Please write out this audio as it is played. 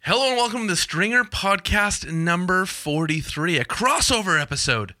Hello and welcome to the Stringer Podcast number 43, a crossover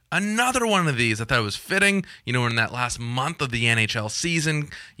episode. Another one of these. I thought it was fitting. We're in that last month of the NHL season,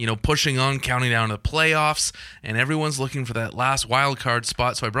 pushing on, counting down to the playoffs, and everyone's looking for that last wild card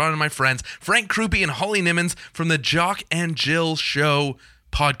spot. So I brought in my friends, Frank Krupe and Holly Nimmons from the Jock and Jill Show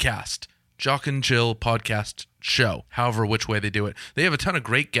podcast. Jock and Jill podcast show, however which way they do it. They have a ton of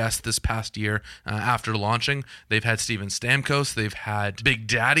great guests this past year after launching. They've had Steven Stamkos, they've had Big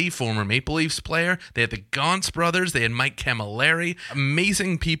Daddy, former Maple Leafs player, they had the Gauntz brothers, they had Mike Camilleri,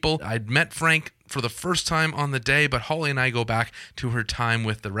 amazing people. I'd met Frank for the first time on the day, but Holly and I go back to her time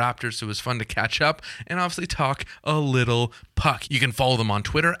with the Raptors, so it was fun to catch up and obviously talk a little puck. You can follow them on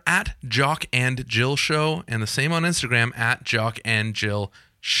Twitter at Jock and Jill Show, and the same on Instagram at Jock and Jill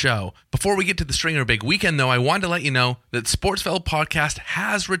Show. Before we get to the Stringer Big Weekend, though, I wanted to let you know that Sportsfeld Podcast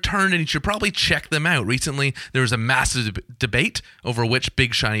has returned, and you should probably check them out. Recently, there was a massive debate over which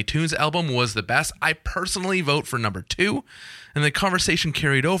Big Shiny Tunes album was the best. I personally vote for number 2, and the conversation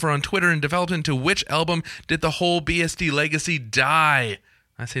carried over on Twitter and developed into which album did the whole BSD legacy die.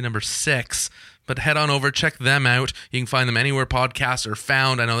 I say number 6. But head on over, check them out. You can find them anywhere podcasts are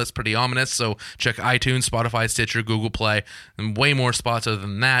found. I know that's pretty ominous, so check iTunes, Spotify, Stitcher, Google Play, and way more spots other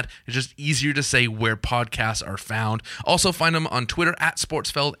than that. It's just easier to say where podcasts are found. Also find them on Twitter at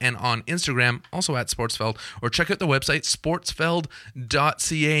Sportsfeld and on Instagram, also at Sportsfeld, or check out the website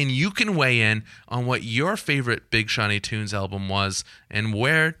sportsfeld.ca, and you can weigh in on what your favorite Big Shiny Tunes album was and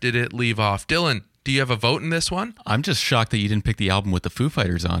where did it leave off. Dylan, do you have a vote in this one? I'm just shocked that you didn't pick the album with the Foo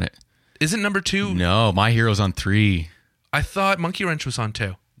Fighters on it. Isn't number 2? No, My Hero's on 3. I thought Monkey Wrench was on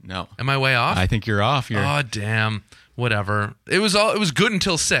 2. No. Am I way off? I think you're off. Oh, damn. Whatever. It was good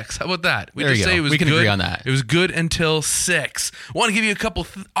until 6. How about that? We can agree on that. It was good until 6. I want to give you a couple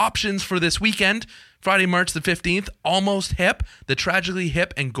options for this weekend. Friday, March the 15th, Almost Hip, the Tragically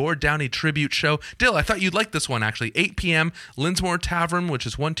Hip and Gord Downey tribute show. Dill, I thought you'd like this one, actually. 8 p.m., Linsmore Tavern, which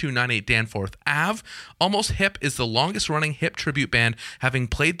is 1298 Danforth Ave. Almost Hip is the longest-running hip tribute band, having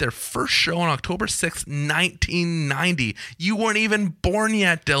played their first show on October 6, 1990. You weren't even born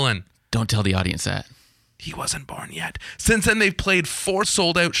yet, Dylan. Don't tell the audience that. He wasn't born yet. Since then, they've played 4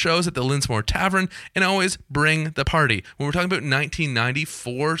 sold-out shows at the Linsmore Tavern and always bring the party. When we're talking about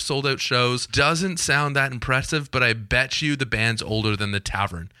 1994 sold-out shows, doesn't sound that impressive, but I bet you the band's older than the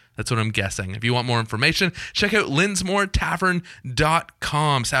Tavern. That's what I'm guessing. If you want more information, check out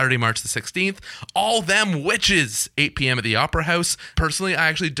linsmoretavern.com. Saturday, March the 16th. All Them Witches, 8 p.m. at the Opera House. Personally, I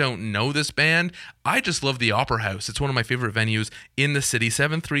actually don't know this band. I just love the Opera House. It's one of my favorite venues in the city,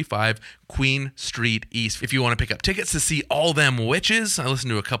 735 Queen Street East. If you want to pick up tickets to see All Them Witches, I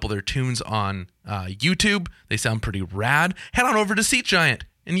listened to a couple of their tunes on YouTube. They sound pretty rad. Head on over to Seat Giant,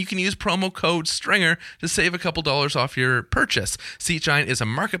 and you can use promo code STRINGER to save a couple dollars off your purchase. Seat Giant is a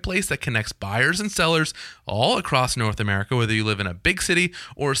marketplace that connects buyers and sellers all across North America, whether you live in a big city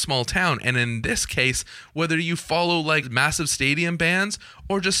or a small town. And in this case, whether you follow like massive stadium bands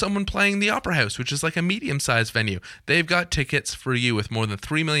or just someone playing the Opera House, which is like a medium-sized venue, they've got tickets for you with more than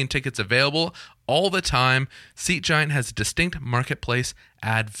 3 million tickets available all the time. Seat Giant has a distinct marketplace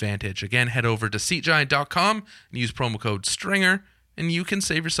advantage. Again, head over to seatgiant.com and use promo code STRINGER, and you can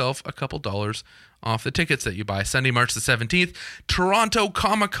save yourself a couple dollars off the tickets that you buy. Sunday, March the 17th, Toronto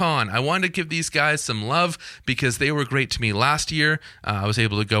Comic-Con. I wanted to give these guys some love because they were great to me last year. I was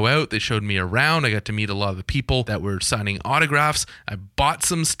able to go out. They showed me around. I got to meet a lot of the people that were signing autographs. I bought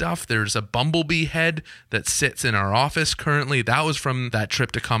some stuff. There's a Bumblebee head that sits in our office currently. That was from that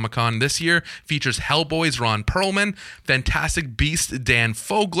trip to Comic-Con this year. Features Hellboy's Ron Perlman, Fantastic Beast Dan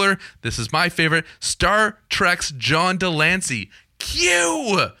Fogler. This is my favorite, Star Trek's John Delancey.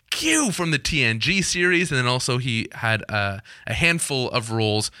 Q from the TNG series, and then also he had a handful of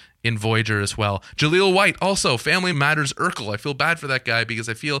roles in Voyager as well. Jaleel White, also Family Matters Urkel. I feel bad for that guy because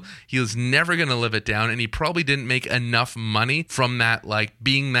I feel he was never going to live it down, and he probably didn't make enough money from that, like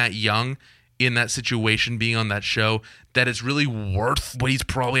being that young in that situation, being on that show, that it's really worth what he's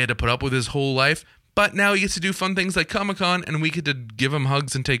probably had to put up with his whole life. But now he gets to do fun things like Comic-Con, and we get to give him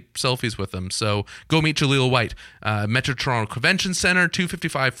hugs and take selfies with him. So go meet Jaleel White. Metro Toronto Convention Center,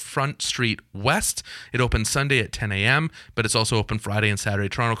 255 Front Street West. It opens Sunday at 10 a.m., but it's also open Friday and Saturday.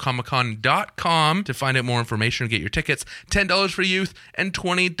 TorontoComicCon.com to find out more information and get your tickets. $10 for youth and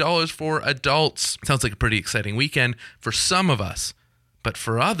 $20 for adults. Sounds like a pretty exciting weekend for some of us. But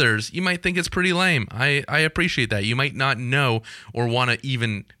for others, you might think it's pretty lame. I appreciate that. You might not know or want to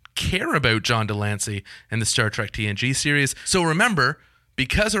even care about John Delancey and the Star Trek TNG series. So remember,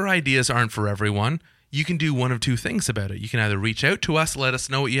 because our ideas aren't for everyone, you can do one of two things about it. You can either reach out to us, let us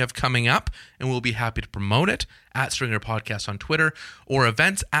know what you have coming up, and we'll be happy to promote it at Stringer Podcast on Twitter, or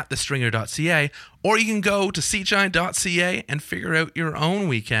events at thestringer.ca, or you can go to seatgiant.ca and figure out your own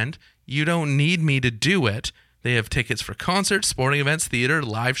weekend. You don't need me to do it. They have tickets for concerts, sporting events, theater,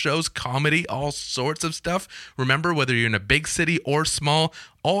 live shows, comedy, all sorts of stuff. Remember, whether you're in a big city or small,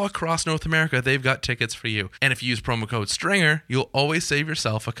 all across North America, they've got tickets for you. And if you use promo code STRINGER, you'll always save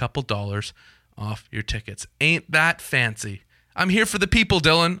yourself a couple dollars off your tickets. Ain't that fancy? I'm here for the people,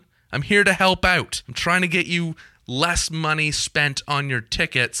 Dylan. I'm here to help out. I'm trying to get you less money spent on your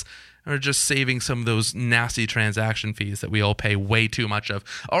tickets, or just saving some of those nasty transaction fees that we all pay way too much of.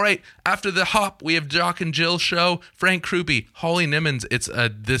 All right, after the hop, we have Jock and Jill show, Frank Krupe, Holly Nimmons. It's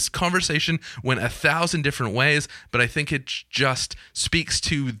this conversation went 1,000 different ways, but I think it just speaks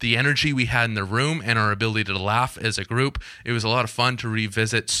to the energy we had in the room and our ability to laugh as a group. It was a lot of fun to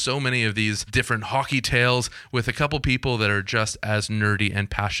revisit so many of these different hockey tales with a couple people that are just as nerdy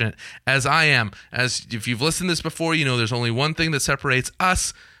and passionate as I am. As if you've listened to this before, you know there's only one thing that separates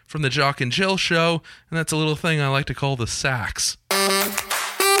us from the Jock and Jill show, and that's a little thing I like to call the sax. When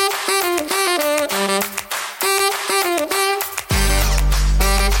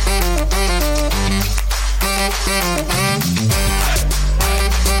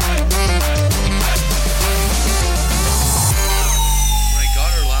I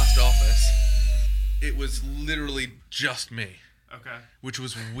got our last office, it was literally just me. Okay. Which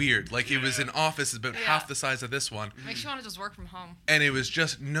was weird. Like, it was an office about half the size of this one. Makes you want to just work from home. And it was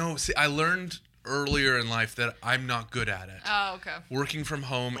just, see, I learned earlier in life that I'm not good at it. Oh, okay. Working from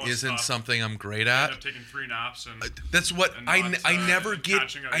home isn't something I'm great at. I end up taking 3 naps and that's what I never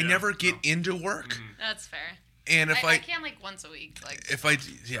catching get into work. That's fair. And if I can like once a week. Like if I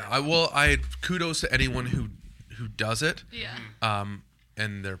I kudos to anyone who does it. Yeah.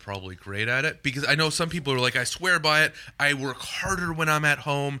 And they're probably great at it, because I know some people are like, I swear by it. I work harder when I'm at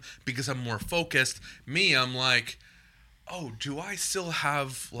home because I'm more focused. Me, I'm like, oh, do I still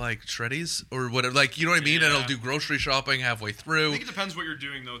have like shreddies or whatever? Like, you know what I mean? And I'll do grocery shopping halfway through. I think it depends what you're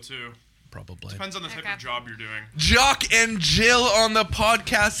doing though too. Probably. Depends on the type of job you're doing. Jock and Jill on the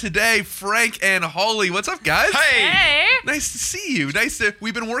podcast today. Frank and Holly. What's up, guys? Hey. Nice to see you.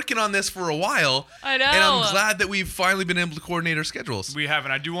 We've been working on this for a while. I know. And I'm glad that we've finally been able to coordinate our schedules. We have,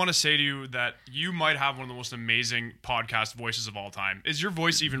 and I do want to say to you that you might have one of the most amazing podcast voices of all time. Is your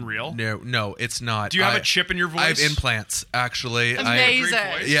voice even real? No, it's not. Do you have a chip in your voice? I have implants, actually. Amazing.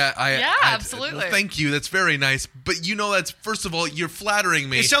 Absolutely. Well, thank you. That's very nice. But you know, that's, first of all, you're flattering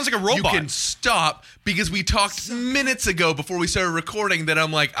me. It sounds like a robot. You can stop, because we talked minutes ago before we started recording that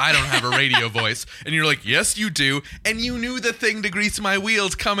I'm like, I don't have a radio voice. And you're like, yes, you do. And you knew the thing to grease my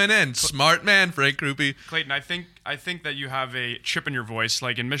wheels coming in. Smart man, Frank Krupe. Clayton, I think that you have a chip in your voice.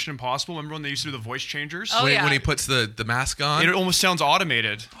 Like in Mission Impossible, remember when they used to do the voice changers? Oh, when he puts the mask on? It almost sounds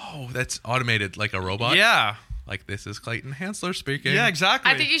automated. Oh, that's automated, like a robot? Yeah. Like, this is Clayton Hansler speaking. Yeah, exactly.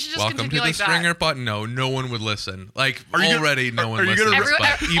 I think you should just Welcome continue to the like Stringer that. button. No one would listen. Like, no one listens.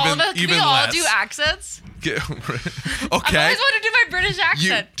 Can we all do accents? Okay. I've always wanted to do my British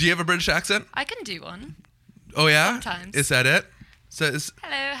accent. Do you have a British accent? I can do one. Oh, yeah? Sometimes. Is that it?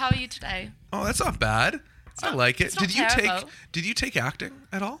 Hello, how are you today? Oh, that's not bad. I like it. It's not terrible. Did you take acting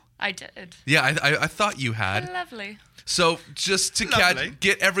at all? I did. Yeah, I thought you had. Lovely. So just to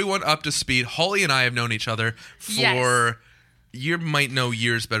get everyone up to speed, Holly and I have known each other for, you might know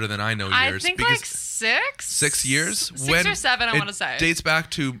years better than I know years. I think like 6? 6 years? 6 or 7, I want to say. It dates back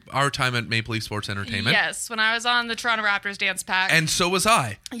to our time at Maple Leaf Sports Entertainment. Yes, when I was on the Toronto Raptors dance pack. And so was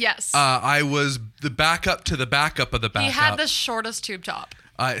I. Yes. I was the backup to the backup of the backup. He had the shortest tube top.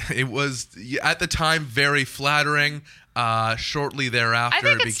 It was, at the time, very flattering. Shortly thereafter, I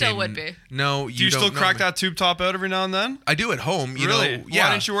think it still would be. No, do you still crack that tube top out every now and then? I do at home. You really? know, yeah.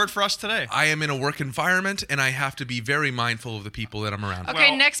 Why didn't you wear it for us today? I am in a work environment, and I have to be very mindful of the people that I'm around.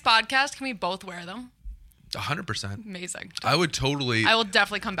 Okay, next podcast, can we both wear them? 100%. Amazing. I would totally. I will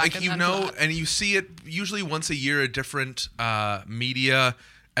definitely come back. Like, you know, and you see it usually once a year. A different media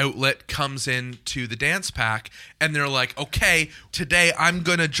outlet comes into the dance pack, and they're like, okay, today I'm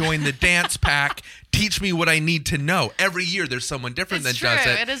gonna join the dance pack. Teach me what I need to know. Every year there's someone different that does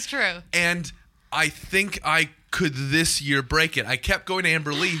it. It is true. And I think I could this year break it. I kept going to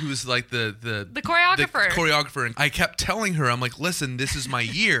Amber Lee, who's like the choreographer. And I kept telling her, I'm like, listen, this is my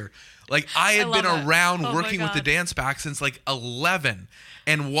year. Like, I had been around working with the dance pack since like 11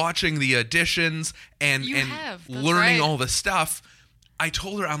 and watching the auditions and learning all the stuff. I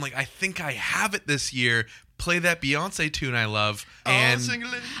told her, I'm like, I think I have it this year. play that Beyonce tune I love. Oh, And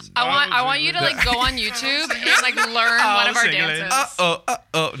I want you to like go on YouTube and like learn one of our sing it.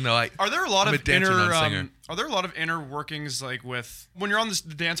 dances. no, Are there a lot I'm of a dancer, inner not a singer. Are there a lot of inner workings like with when you're on the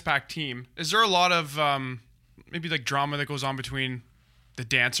dance pack team? Is there a lot of maybe like drama that goes on between the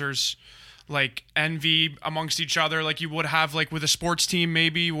dancers? Like envy amongst each other, like you would have like with a sports team,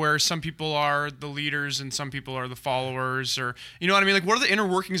 maybe where some people are the leaders and some people are the followers, or you know what I mean? Like, what are the inner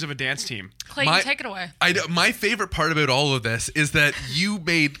workings of a dance team? Clayton, take it away. My favorite part about all of this is that you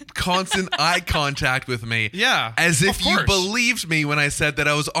made constant eye contact with me. Yeah, As if of you course. believed me when I said that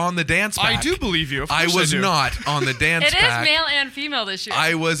I was on the dance pack. I do believe you. Of I course was do. not on the dance It is pack. male and female this year.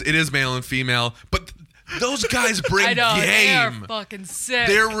 It is male and female, but those guys bring I know, they are game. fucking sick.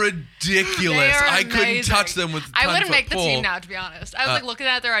 They're ridiculous. They are I couldn't amazing. touch them with. I wouldn't 10-foot make the pole. team now, to be honest. I was like looking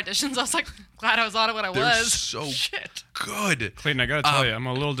at their auditions. I was like, glad I was on it when I They're was. so Shit. good. Clayton, I gotta tell you, I'm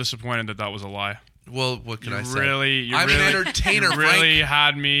a little disappointed that was a lie. Well, what can I say? You I'm really, an entertainer. You really Frank.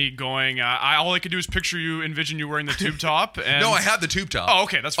 had me going. All I could do is picture you, envision you wearing the tube top. And No, I have the tube top. Oh,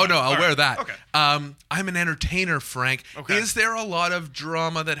 okay, that's Oh fine. no, I'll All wear right. that. Okay. I'm an entertainer, Frank. Okay. Is there a lot of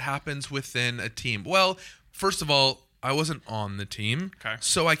drama that happens within a team? Well, first of all, I wasn't on the team, Okay.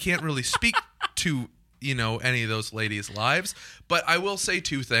 so I can't really speak to any of those ladies' lives. But I will say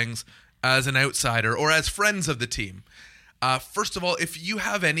two things as an outsider or as friends of the team. First of all, if you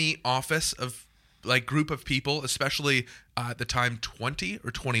have any office of like group of people, especially at the time 20 or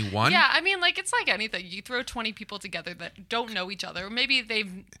 21. Yeah, I mean, like it's like anything. You throw 20 people together that don't know each other. Maybe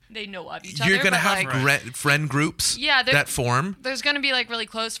they know of each other. You're gonna but, have like, friend groups Yeah, that form. There's gonna be like really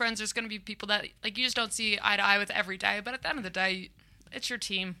close friends. There's gonna be people that like you just don't see eye to eye with every day. But at the end of the day, it's your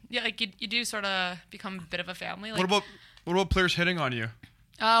team. Yeah, like you do sort of become a bit of a family. Like, What about players hitting on you?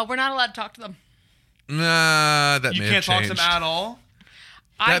 we're not allowed to talk to them. Nah, that You may can't have talk to changed. them at all.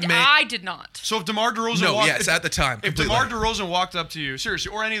 I did not. So if DeMar DeRozan No, walked, yes, at the time. if completely. DeMar DeRozan walked up to you,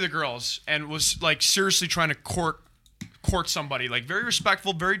 seriously, or any of the girls, and was like seriously trying to court somebody, like very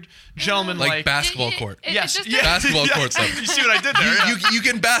respectful, very gentlemanlike. like basketball court. Yes, It just yeah. Basketball Yeah. court stuff. You see what I did there? yeah. You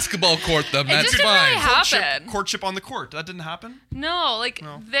can basketball court them. It That's just didn't really fine. happen. Courtship on the court. That didn't happen. No, like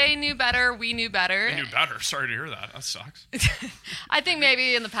they knew better. We knew better. I knew better. Sorry to hear that. That sucks. I think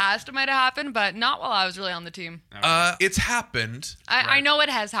maybe in the past it might have happened, but not while I was really on the team. It's happened. I know it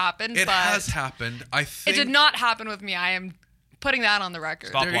has happened, It but has happened. I it think did not happen with me. I am putting that on the record.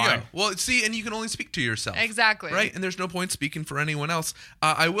 Stop. There you lying. go. Well, see, and you can only speak to yourself. Exactly. Right? And there's no point speaking for anyone else.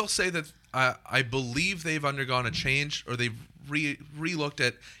 I will say that I believe they've undergone a change, or they've re-looked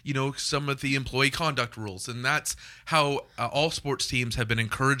at, some of the employee conduct rules. And that's how all sports teams have been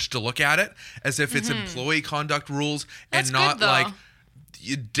encouraged to look at it, as if it's employee conduct rules That's and not good, though. like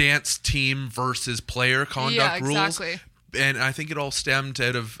dance team versus player conduct Yeah, rules. exactly. And I think it all stemmed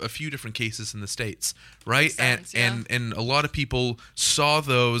out of a few different cases in the States, right? Makes sense, And a lot of people saw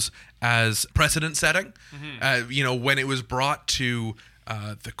those as precedent setting. When it was brought to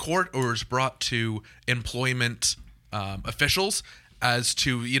the court or was brought to employment officials as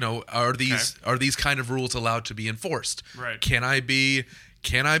to, are these kind of rules allowed to be enforced? Right. Can I be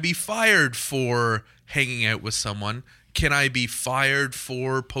fired for hanging out with someone? Can I be fired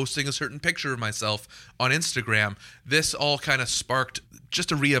for posting a certain picture of myself on Instagram? This all kind of sparked just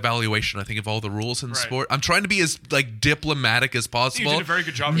a reevaluation, I think, of all the rules in Right. sport. I'm trying to be as diplomatic as possible. You did a very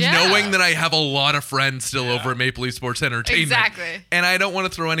good job. Yeah. Knowing that I have a lot of friends still over at Maple Leaf Sports Entertainment. Exactly. And I don't want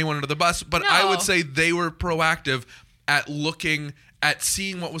to throw anyone under the bus, but I No. would say they were proactive at looking at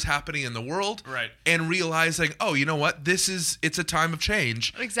seeing what was happening in the world, Right. and realizing, oh, you know what, it's a time of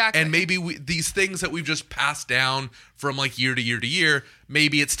change. Exactly. And maybe these things that we've just passed down from like year to year to year,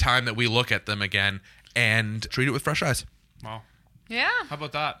 maybe it's time that we look at them again and treat it with fresh eyes. Wow. Yeah. How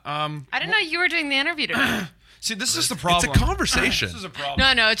about that? I didn't know you were doing the interview today. See, this is the problem. It's a conversation. This is a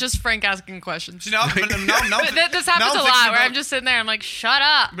problem. No, it's just Frank asking questions. See, now this This happens now I'm a thinking lot where about- I'm just sitting there. I'm like, shut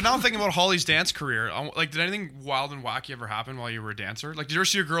up. But now I'm thinking about Holly's dance career. Like, did anything wild and wacky ever happen while you were a dancer? Like, did you ever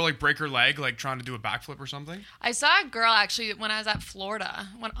see a girl like break her leg, like trying to do a backflip or something? I saw a girl actually when I was at Florida,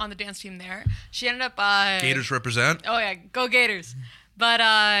 on the dance team there. She ended up Gators represent. Oh yeah, go Gators!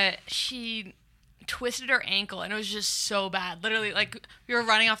 But she twisted her ankle and it was just so bad. Literally, like we were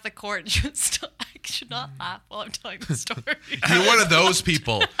running off the court and she was still. I should not laugh while I'm telling the story. You're one of those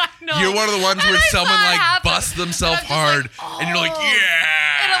people. know. You're one of the ones And where I saw someone it like happen. busts themselves And I'm just hard, like, and you're like, oh.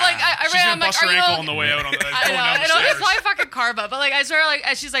 yeah. And I'm like, I She's ran. gonna I'm like, bust her are you ankle okay? on the way out on the I going down the know. It's stairs. probably fucking karma. But like, I swear, like,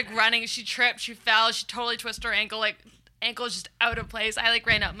 as she's like running, she tripped, she fell, she totally twisted her ankle. Like, ankle's just out of place. I like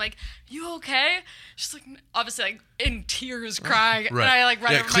ran up. I'm like, "You okay?" She's like, obviously like in tears, crying. Right. And I like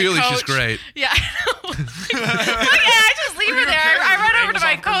run over to clearly my coach. she's great. Yeah, I know. I just leave her there. I run over to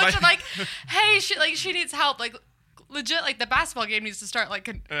my coach. I'm like, "Hey, she needs help. Like, legit, like the basketball game needs to start like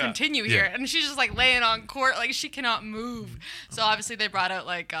continue here." And she's just like laying on court, like she cannot move. So obviously they brought out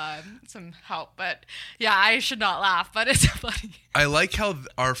like some help. But yeah, I should not laugh, but it's funny. I like how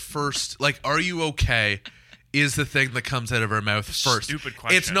our first, like, "Are you okay?" is the thing that comes out of our mouth first. Stupid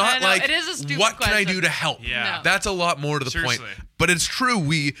question. It's not I know, like, it is a stupid what can I question. do to help? Yeah. No. That's a lot more to the Seriously. point. But it's true.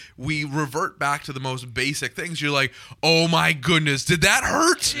 We revert back to the most basic things. You're like, "Oh my goodness, did that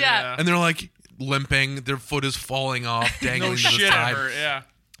hurt?" Yeah. And they're like limping. Their foot is falling off, dangling No to the shit side. ever. Yeah.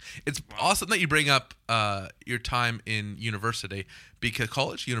 It's awesome that you bring up your time in university, because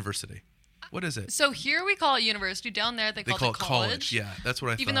university. What is it? So here we call it university. Down there they call it college. Yeah, that's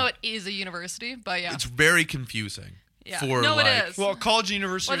what I Even thought. though it is a university, but yeah. It's very confusing. Yeah. For No, it like, is. Well, college and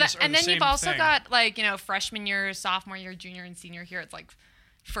university Well, are and the then same you've also thing. got like, freshman year, sophomore year, junior, and senior. Here it's like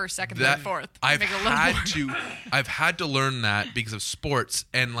first, second, that third, fourth. I've Make it a little more. I've had to learn that because of sports,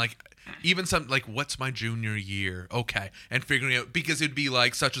 and like even some like, what's my junior year? Okay, and figuring out, because it'd be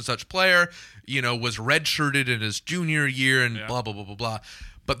like such and such player, was redshirted in his junior year and blah blah blah blah blah.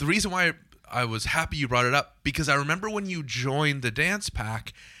 But the reason why I was happy you brought it up, because I remember when you joined the dance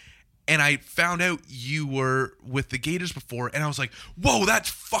pack. And I found out you were with the Gators before, and I was like, "Whoa, that's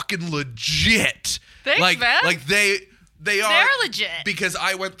fucking legit!" Thanks, man. Like they are. They're legit. Because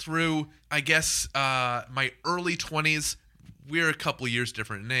I went through, I guess, my early 20s. We're a couple years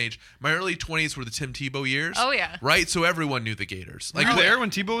different in age. My early 20s were the Tim Tebow years. Oh, yeah. Right? So everyone knew the Gators. Were you there when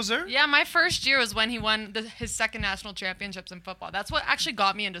Tebow was there? Yeah, my first year was when he won his second national championships in football. That's what actually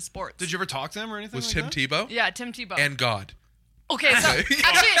got me into sports. Did you ever talk to him or anything Was like Tim that? Tebow? Yeah, Tim Tebow. And God. Okay, so actually, course,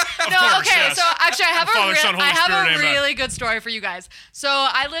 yes. I have Father, Son, Holy Spirit, a amen. really good story for you guys. So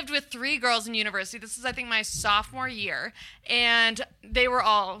I lived with 3 girls in university. This is, I think, my sophomore year, and they were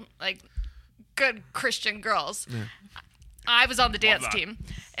all like good Christian girls. Yeah. I was on the dance that. team,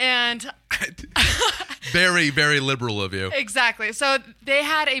 and Very, very liberal of you. exactly. So they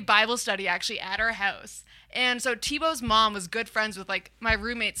had a Bible study actually at our house. And so Tebow's mom was good friends with like my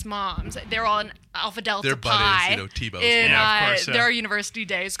roommates' moms. They were all in Alpha Delta They're Pi buddies, Tebow's in mom. Yeah, of course, yeah. their university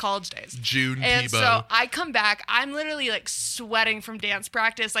days, college days. June And Tebow. so I come back, I'm literally like sweating from dance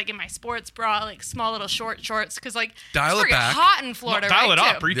practice, like in my sports bra, like small little short shorts, because like Dial it's it freaking back. hot in Florida, Dial right? it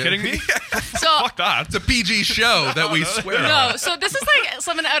up. too. Are you kidding me? So Fuck that. It's a PG show that we swear on. no, so this is like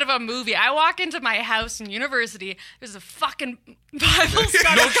something out of a movie. I walk into my house in university. There's a fucking Bible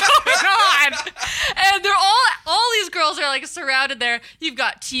study going on, and they're all these girls are like surrounded there. You've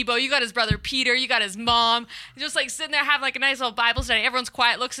got Tebow, you got his brother Peter, you got his mom, just like sitting there having like a nice little Bible study. Everyone's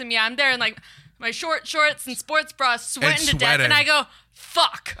quiet, looks at me. I'm there in like my short shorts and sports bra, sweating to death, and I go,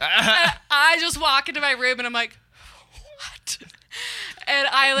 "Fuck!" And I just walk into my room and I'm like, "What?" And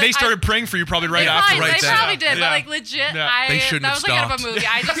They started praying for you probably right after. Right They then. probably did, Yeah. but like legit, Yeah. They shouldn't that have was like out of a stopped.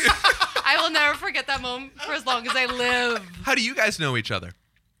 movie. I will never forget that moment for as long as I live. How do you guys know each other?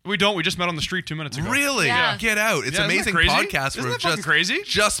 We don't. We just met on the street 2 minutes ago. Really? Yeah. Get out. It's Yeah, an isn't amazing that crazy? podcast Isn't where that fucking crazy?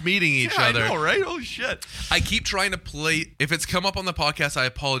 just meeting each Yeah, other. I know, right? Holy shit. I keep trying to play. If it's come up on the podcast, I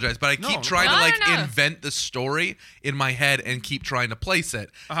apologize, but I keep no trying to problem. like No, no. invent the story in my head and keep trying to place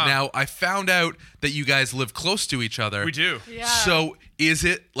it. Uh-huh. Now, I found out that you guys live close to each other. We do. Yeah. So, is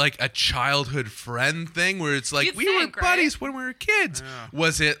it like a childhood friend thing where it's like You'd we think, were right? buddies when we were kids? Yeah.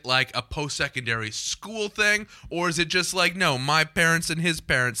 Was it like a post-secondary school thing, or is it just like, no, my parents and his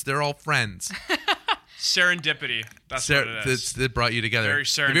parents, they're all friends? Serendipity. That's what it is. That brought you together. Very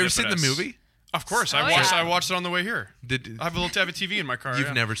Have you ever seen the serendipitous. movie? Of course. Oh, I yeah. watched it on the way here. Did I have a TV in my car. You've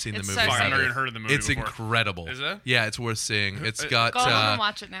yeah. never seen It's the so movie? Fuck, I've never exciting. even heard of the movie It's before. incredible. Is it? Yeah, it's worth seeing. It's got. Go home and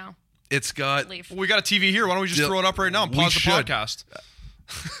watch it now. It's got. Leave. Well, we got a TV here. Why don't we just Yeah, throw it up right now and we pause the should. podcast?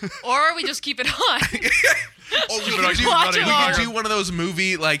 Or we just keep it on. Oh, we Keep it can on, do, keep it Watch running. it we all. can do one of those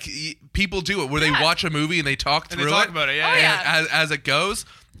movie like people do it where they Yeah. watch a movie and they talk And through they talk it. about it. Yeah. Oh, yeah. yeah. As it goes.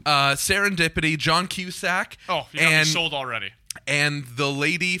 Serendipity, John Cusack, Oh, you got me and sold already. and the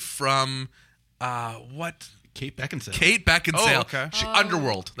lady from what? Kate Beckinsale. Kate Beckinsale. Oh, okay.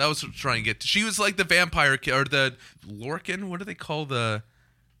 Underworld. That was what I was trying to get to. She was like the vampire or the Lorcan. What do they call the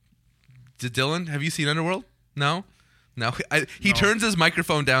Dylan? Have you seen Underworld? No? No. He turns his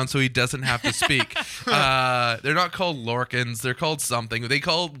microphone down so he doesn't have to speak. They're not called Lorcans. They're called something. They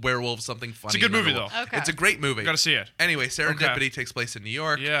call werewolves something funny. It's a good in movie, Underworld. though. Okay. It's a great movie. Gotta see it. Anyway, Serendipity Okay. takes place in New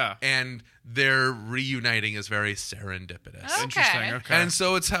York. Yeah. And their reuniting is very serendipitous. Okay. Interesting. Okay. And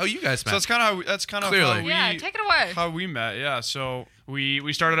so it's how you guys met. So that's kind of how we Yeah, take it away. how we met. Yeah. So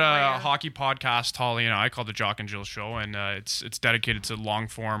We started a hockey podcast, Holly and I, called the Jock and Jill Show, and it's dedicated to long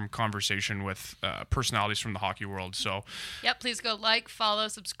form conversation with personalities from the hockey world. So, Yep, please go like, follow,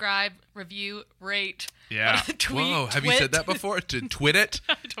 subscribe, review, rate. Yeah. Tweet. Whoa, have you said that before? To twit it?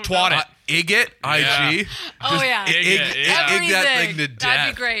 Twat it. Ig it? IG? Oh, yeah. Ig that thing to That'd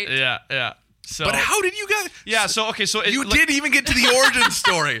death. be great. Yeah. So, But how did you guys... Yeah. So okay. So You didn't even get to the origin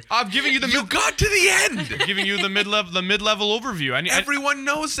story. I'm giving you You got to the end. giving you the mid-level overview. Everyone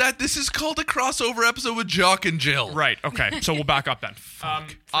knows that. This is called a crossover episode with Jock and Jill. Right. Okay. So we'll back up then.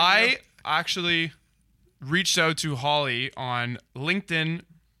 I actually reached out to Holly on LinkedIn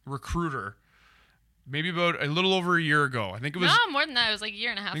Recruiter, maybe about a little over a year ago. I think it was. No, more than that. It was like a year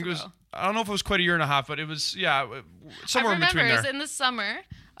and a half I think ago. it was. I don't know if it was quite a year and a half, but it was. Somewhere I in remember between it there. was in the summer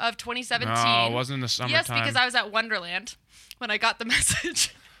of 2017. No, it wasn't in the summertime. Yes, because I was at Wonderland when I got the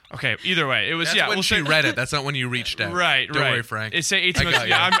message. Okay. Either way, it was. That's when we'll she say- read it. That's not when you reached out. Right. Don't right. worry, Frank. It's say 18 I months. got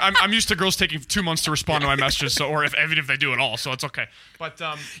Yeah, you. I'm used to girls taking 2 months to respond to my messages, even if they do at all, so it's okay. But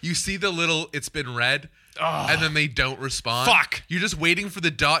You see the little "it's been read," and then they don't respond. Fuck. You're just waiting for the ...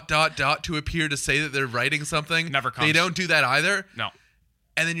 to appear to say that they're writing something. Never comes. They don't do that either. no.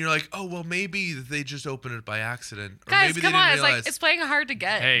 And then you're like, oh, well, maybe they just opened it by accident. Or Guys, maybe come they on. didn't It's realize. like it's playing hard to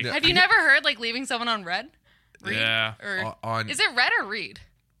get. Hey. Have you never heard like leaving someone on red? Read? Yeah. Or on is it red or read?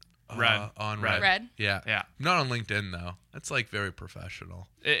 Red. on Red. red. Red? Yeah. Yeah. Not on LinkedIn, though. That's like very professional.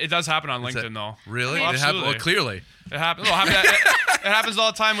 It does happen on Is that- LinkedIn, though. Really? Oh, It happened. Well, absolutely. clearly. It happens. Well, it happens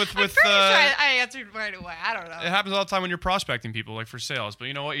all the time with. I'm pretty sure I answered right away. I don't know. It happens all the time when you're prospecting people, like for sales. But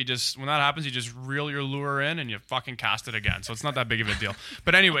you know what? When that happens, you just reel your lure in and you fucking cast it again. So it's not that big of a deal.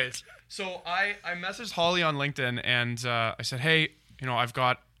 But anyways, so I messaged Holly on LinkedIn and I said, hey, I've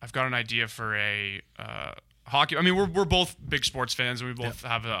got an idea for a hockey. I mean, we're both big sports fans and we both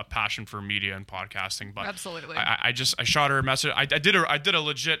have a passion for media and podcasting. But Absolutely. I shot her a message. I did a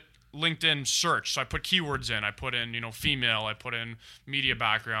legit LinkedIn search. So I put keywords in. I put in, female. I put in media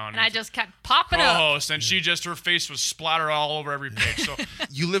background. And I just kept popping up. Co-host, and her face was splattered all over every page. So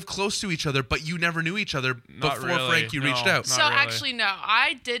You live close to each other, but you never knew each other Not before really. Frank, you reached out. Not So really. actually, no.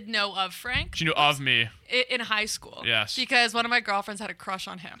 I did know of Frank she knew of me. in high school. Yes. Because one of my girlfriends had a crush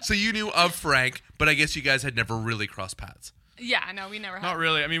on him. So you knew of Frank, but I guess you guys had never really crossed paths. Yeah, no, we never had. Not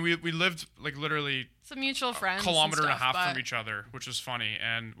really. I mean, we lived like literally Some mutual friends. kilometer and a half but from each other, which was funny.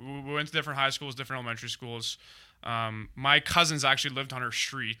 And we went to different high schools, different elementary schools. My cousins actually lived on her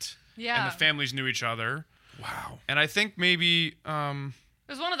street. Yeah. And the families knew each other. Wow. And I think maybe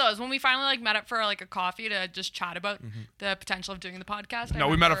It was one of those when we finally met up for a coffee to just chat about the potential of doing the podcast. no,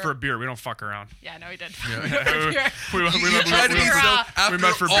 we met up for a beer. We don't fuck around. Yeah, no, we did. We met You tried to be so after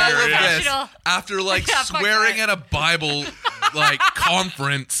met for all beer, of yeah. this, after Yeah, fuck swearing that. at a Bible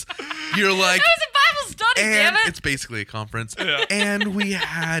conference, you're like, It was a Bible study, and damn it. it's basically a conference, and we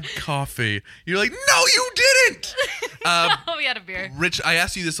had coffee. You're like, no, you didn't. Oh, we had a beer. Rich, I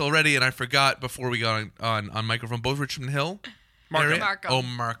asked you this already, and I forgot before we got on microphone. Both Richmond Hill, Markham. area? Markham. Oh,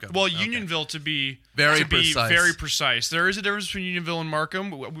 Markham. Well, Okay. Unionville to be Very precise. very precise. There is a difference between Unionville and Markham.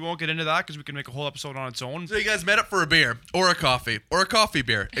 We won't get into that because we can make a whole episode on its own. So you guys met up for a beer or a coffee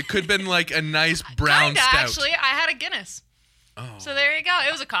beer. It could have been like a nice brown Kinda, stout. actually. I had a Guinness. Oh. So there you go.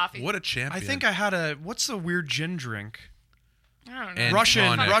 It was a coffee. What a champion! I think I had a what's the weird gin drink? I don't know. And Russian.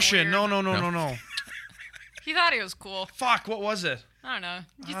 tonic. Russian. No. No. He thought he was cool. Fuck. What was it? I don't know.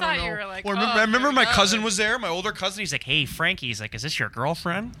 You I thought don't you know. were like. Well, oh, I remember here my we cousin go. was there. My older cousin. He's like, "Hey, Frankie." He's like, "Is this your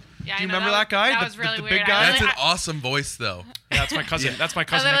girlfriend?" Yeah, Do you I know, remember that guy? That The- was really the weird. big guy? I That's really, an awesome voice, though. Yeah, that's my cousin. That's my I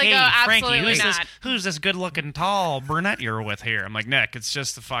cousin. literally Like, go, hey, Frankie, absolutely not. who's this good-looking tall brunette you're with here? I'm like, Nick. It's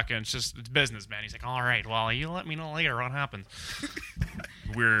just it's business, man. He's like, all right. Well, you let me know later what happened.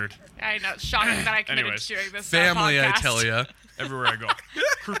 Weird. I know. It's shocking that I committed Anyways. to doing this. Family, I podcast. tell you. Everywhere I go,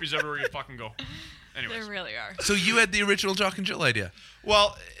 groupies everywhere you fucking go. There Anyways, really are. So you had the original Jock and Jill idea.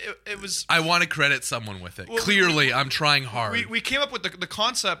 well, it was. I want to credit someone with it. Well, Clearly, I'm trying hard. We came up with the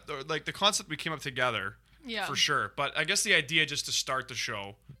concept, or like the concept we came up together. Yeah. For sure. But I guess the idea just to start the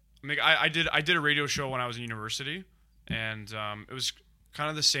show. I mean, I did a radio show when I was in university, and it was kind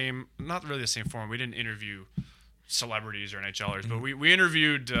of the same, not really the same form. We didn't interview celebrities or NHLers, but we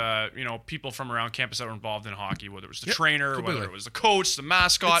interviewed people from around campus that were involved in hockey, whether it was the Yep, trainer, completely. whether it was the coach, the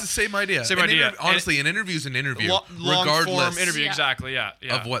mascot. It's the same idea. Same An idea. honestly, an interview is an interview, Long regardless form interview, Yeah. exactly, yeah.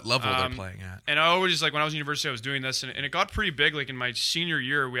 of what level they're playing at. And I always, like, when I was in university, I was doing this, and it got pretty big. Like, in my senior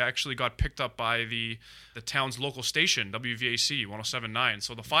year, we actually got picked up by the town's local station, WVAC 107.9.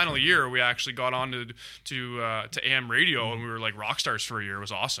 So the final year, we actually got on to AM radio, and we were, like, rock stars for a year. It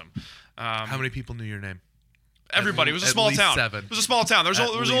was awesome. How many people knew your name? Everybody. It was a At small least town. 7. It was a small town. There was At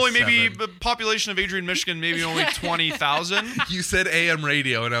only least maybe 7. a population of Adrian, Michigan, maybe only 20,000. You said AM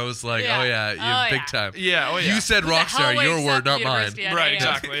radio, and I was like, Yeah. oh yeah, Oh, big yeah. time. Yeah, oh yeah. You said Who the hell rockstar, wakes your up word, not mine. university at Right, 8 a.m.?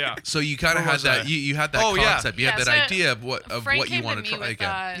 exactly, yeah. So you kind of Where had was that. I? You had that Oh, yeah. concept. You had Yeah, that so idea of what Frank you came want to to me try with,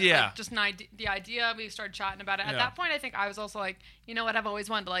 again. Yeah. like, just the idea. We started chatting about it. At Yeah. that point, I think I was also like, you know what? I've always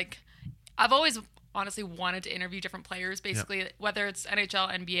wanted to, like, I've always honestly wanted to interview different players, basically, whether it's NHL,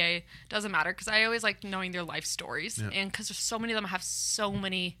 NBA, doesn't matter, because I always like knowing their life stories. And because there's so many of them have so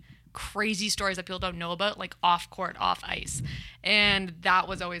many crazy stories that people don't know about, like off court, off ice. And that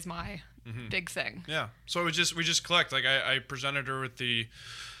was always my big thing. Yeah. So we just clicked. Like I presented her with the,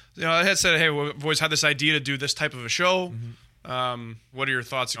 I had said, hey, we've always had this idea to do this type of a show. What are your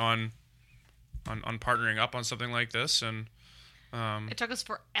thoughts on partnering up on something like this? And It took us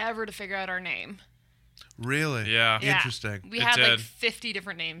forever to figure out our name. Really? Yeah. Interesting. We It had like did. 50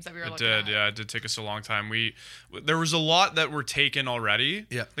 different names that we were It looking did, at. yeah. It did take us a long time. There was a lot that were taken already.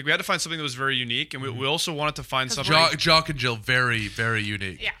 Yeah. Like we had to find something that was very unique, and we also wanted to find something. Jock and Jill, very, very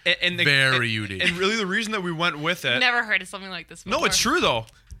unique. Yeah. Very unique. And really, the reason that we went with it. Never heard of something like this before. No, it's true though.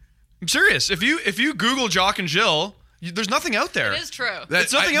 I'm serious. If you Google Jock and Jill, there's nothing out there. It is true.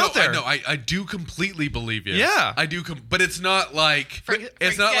 It's nothing out there. I do completely believe you. Yeah. I do. But it's not like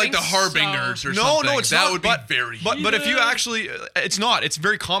it's not like the Harbingers or No, something. no, it's that not. would but, be very. But if you actually, it's not. It's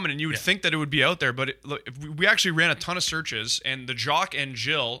very common, and you would think that it would be out there. But look, we actually ran a ton of searches, and the Jock and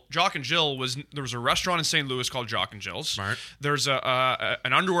Jill was there was a restaurant in St. Louis called Jock and Jill's. Smart. There's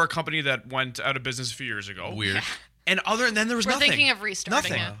an underwear company that went out of business a few years ago. Weird. And then there was We're nothing. thinking of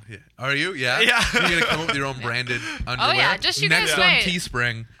restarting Nothing. it. Yeah. Are you? Yeah. Yeah. You're gonna come up with your own branded underwear. yeah, just you Next guys on wait.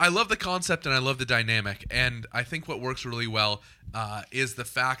 Teespring. I love the concept and I love the dynamic, and I think what works really well is the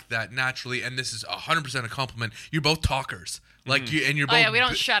fact that naturally, and this is 100% a compliment, you're both talkers. Like you, and you're both. Oh, yeah, we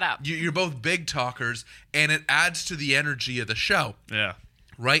don't shut up. You're both big talkers, and it adds to the energy of the show. Yeah.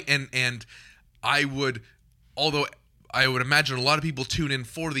 Right. And I would, although I would imagine a lot of people tune in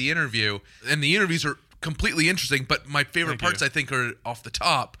for the interview, and the interviews are completely interesting, but my favorite Thank parts you. I think are off the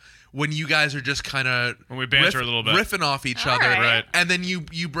top when you guys are just kind of When we banter a little bit. riffing off each All other, right. and then you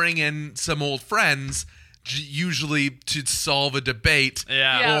bring in some old friends usually to solve a debate,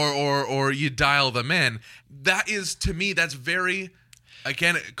 Yeah. or you dial them in. That is, to me, that's very,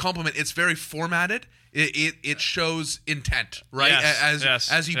 again, a compliment. It's very formatted. It shows intent, right? Yes,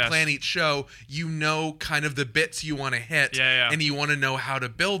 As you yes. plan each show, you know kind of the bits you want to hit, Yeah. and you want to know how to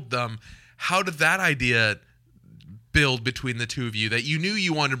build them. How did that idea build between the two of you, that you knew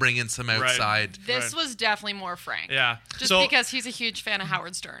you wanted to bring in some outside? This was definitely more Frank. Yeah. Just because he's a huge fan of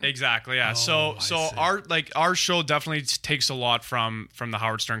Howard Stern. Exactly. Yeah. I see. Our show definitely takes a lot from the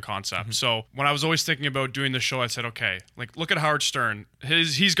Howard Stern concept. So when I was always thinking about doing the show, I said, okay, like look at Howard Stern.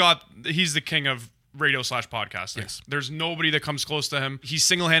 He's the king of radio/podcasting. Yes. There's nobody that comes close to him. He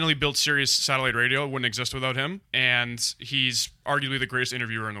single-handedly built Sirius satellite radio. It wouldn't exist without him. And he's arguably the greatest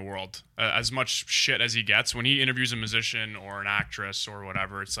interviewer in the world. As much shit as he gets, when he interviews a musician or an actress or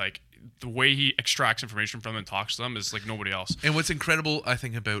whatever, it's like the way he extracts information from them and talks to them is like nobody else. And what's incredible, I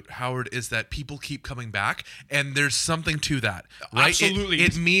think, about Howard is that people keep coming back, and there's something to that, right? Absolutely.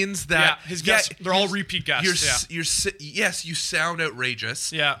 It means that his guests, they're all repeat guests. Yes, you sound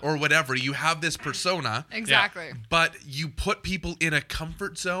outrageous, Yeah. or whatever. You have this persona, Exactly. but you put people in a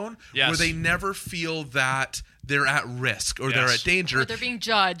comfort zone Yes. where they never feel that they're at risk or they're Yes. at danger Or they're being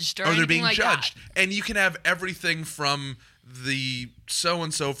judged or they're anything being like judged. that. And you can have everything from the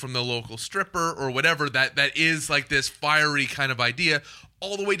so-and-so from the local stripper or whatever that is like this fiery kind of idea,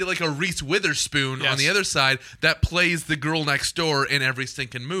 all the way to like a Reese Witherspoon on the other side that plays the girl next door in every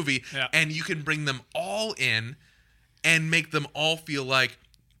stinking movie. Yeah. And you can bring them all in and make them all feel like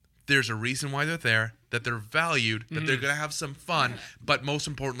there's a reason why they're there, that they're valued, that they're going to have some fun, but most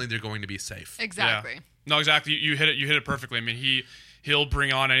importantly, they're going to be safe. Exactly. Yeah. No, exactly. You hit it perfectly. I mean, he'll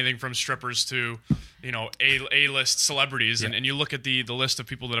bring on anything from strippers to, A-list celebrities, and you look at the list of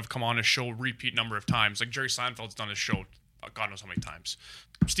people that have come on his show repeat number of times. Like Jerry Seinfeld's done his show, God knows how many times.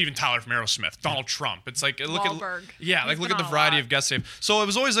 Steven Tyler from Aerosmith, Donald Trump. It's like look Wahlberg. at He's look been at the on a variety lot. of guests they've. So it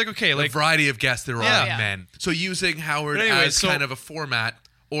was always like okay, A like variety of guests, they're all Yeah. men. So using Howard But anyway, as kind of a format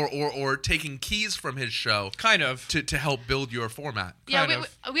or taking keys from his show kind of. to help build your format. Yeah, kind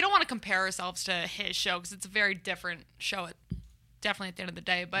we don't want to compare ourselves to his show because it's a very different show. Definitely at the end of the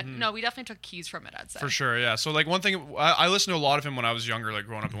day, but no, we definitely took keys from it. I'd say For sure, yeah. So like one thing, I listened to a lot of him when I was younger, like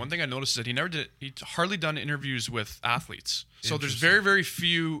growing up. And one thing I noticed is that he's hardly done interviews with athletes. So there's very, very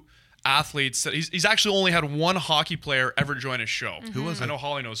few athletes that he's actually only had one hockey player ever join his show. Who was it? I know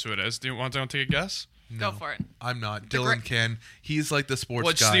Holly knows who it is. Do you want to take a guess? Go for it. I'm not. Dylan great- can. He's like the sports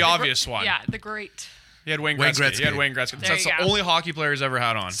Well, it's guy. the obvious one. Yeah, the great. He had Wayne Wayne Gretzky. Gretzky. He had Wayne Gretzky. There That's you the go. only hockey player he's ever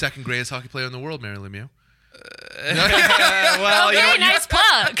had on. Second greatest hockey player in the world, Mary Lemieux. Well, Oh, very nice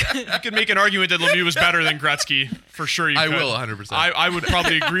plug. you could make an argument that Lemieux was better than Gretzky for sure. You I could. will 100%. I would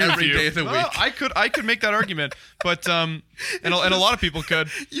probably agree Every with you. day of the Well, week. I could make that argument, but and a lot of people could.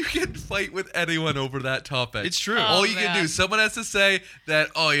 You can fight with anyone over that topic. It's true. All you can man. do, someone has to say that,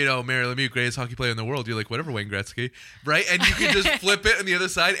 Mary Lemieux, greatest hockey player in the world. You're like, whatever, Wayne Gretzky, right? And you can just flip it on the other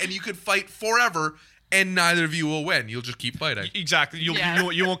side, and you could fight forever, and neither of you will win. You'll just keep fighting. Exactly. You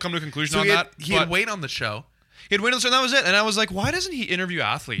won't come to a conclusion So on he had, that. he had but- Wayne on the show. He had Wayne, and that was it. And I was like, why doesn't he interview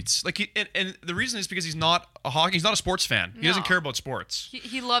athletes? Like, and the reason is because he's not a sports fan. He doesn't No. care about sports.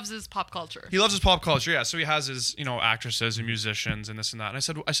 He loves his pop culture. He loves his pop culture, yeah. So he has his, actresses and musicians and this and that. And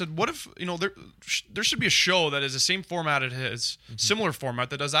I said, what if, there should be a show that is the same format as his, similar format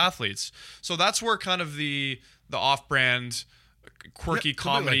that does athletes. So that's where kind of the off-brand, quirky Yep,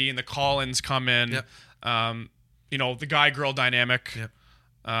 comedy completely. and the call-ins come in. Yep. The guy-girl dynamic. Yep.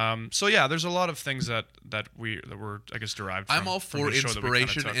 So yeah, there's a lot of things that were, I guess, derived from. I'm all from for the show that we kinda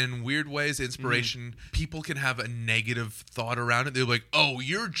inspiration took. in weird ways. Inspiration, people can have a negative thought around it. They're like, "Oh,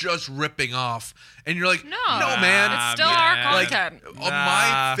 you're just ripping off," and you're like, No. "No, man, It's still man. our like content. my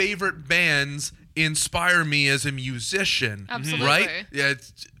Nah. favorite bands inspire me as a musician, Absolutely. right? Yeah,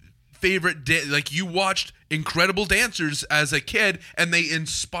 it's favorite like you watched incredible dancers as a kid and they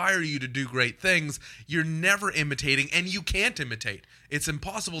inspire you to do great things. You're never imitating, and you can't imitate. It's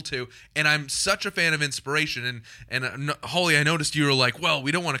impossible to. And I'm such a fan of inspiration. And Holly, I noticed you were like, well,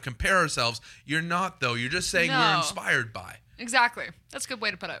 we don't want to compare ourselves. You're not, though. You're just saying we're No. inspired by. Exactly. That's a good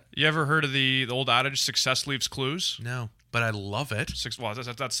way to put it. You ever heard of the old adage, "Success leaves clues"? No, but I love it. Well,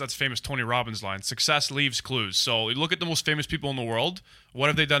 that's famous Tony Robbins line. Success leaves clues. So you look at the most famous people in the world. What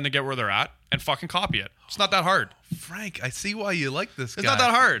have they done to get where they're at? And fucking copy it. It's not that hard. Frank, I see why you like this guy. It's not that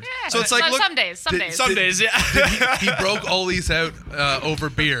hard. Yeah, So it's like, look, some days. Some days. some days, yeah. He broke all these out over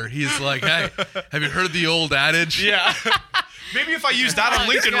beer. He's like, hey, have you heard the old adage? Yeah. Maybe if I used that on Oh,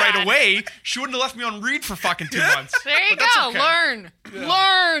 LinkedIn God. right away, she wouldn't have left me on read for fucking 2 months. There you But that's go. okay.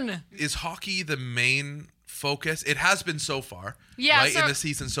 Learn. Is hockey the main focus? It has been so far, Yeah, right, so- in the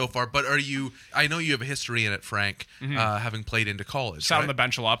season so far. But I know you have a history in it, Frank, having played into college. Sat right? on the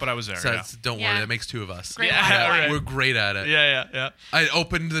bench a lot, but I was there. So yeah. don't worry, Yeah. that makes two of us. Great Yeah, line. right. We're great at it. Yeah. I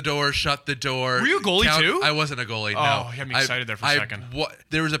opened the door, shut the door. Were you a goalie too? I wasn't a goalie. Oh, no. you had me excited there for a second.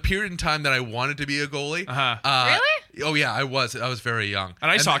 There was a period in time that I wanted to be a goalie. Uh-huh. Really? Oh yeah, I was. I was very young. An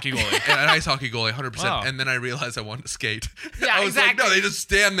ice And hockey goalie. An ice hockey goalie, 100%. Wow. And then I realized I wanted to skate. Yeah, I was like, exactly. no, they just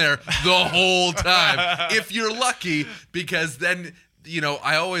stand there the whole time. If you're lucky, because then.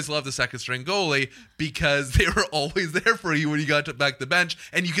 I always love the second string goalie because they were always there for you when you got back to the bench,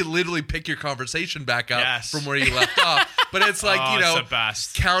 and you could literally pick your conversation back up Yes. from where you left off. But it's like, Oh, it's the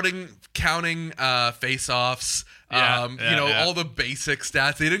best. counting face-offs, Yeah. all the basic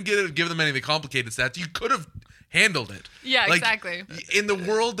stats. They didn't give them any of the complicated stats. You could have handled it. Yeah, Like, exactly. In the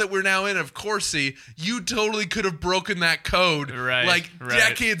world that we're now in of Corsi, you totally could have broken that code Right,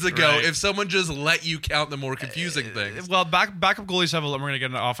 decades ago right. if someone just let you count the more confusing things. Well, backup goalies have we're going to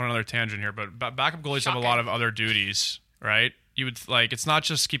get off on another tangent here, but backup goalies have a lot of other duties, right? You would it's not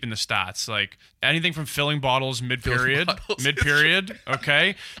just keeping the stats, like anything from filling bottles mid-period,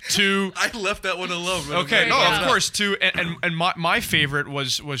 okay, to I left that one alone. but okay, I'm no, like, of course, to and my favorite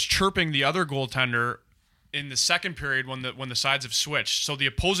was chirping the other goaltender in the second period when the sides have switched. So the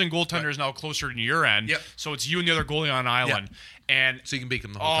opposing goaltender is now closer to your end. Yep. So it's you and the other goalie on an island. And So you can beat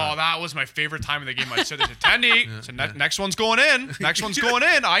them the whole oh, time. that was my favorite time in the game. I said, "Attendee, so next one's going in. Next one's going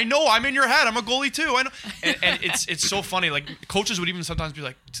in. I know. I'm in your head. I'm a goalie too. I know." And it's so funny. Like coaches would even sometimes be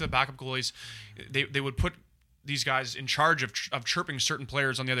like to the backup goalies, they would put these guys in charge of chirping certain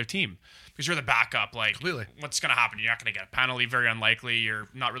players on the other team because you're the backup. Like, Completely. what's gonna happen? You're not gonna get a penalty. Very unlikely. You're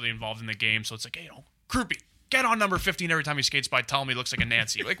not really involved in the game. So it's like, hey, Groupie, get on number 15 every time he skates by. Tell him he looks like a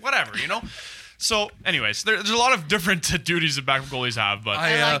Nancy. Like whatever, So, anyways, there's a lot of different duties that backup goalies have, but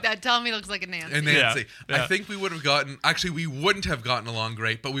I like that. Tell me looks like a Nancy. And Nancy. Yeah. I think we would have we wouldn't have gotten along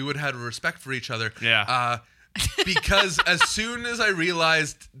great, but we would have had respect for each other. Yeah. Because as soon as I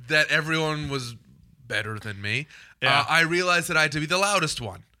realized that everyone was better than me, Yeah. I realized that I had to be the loudest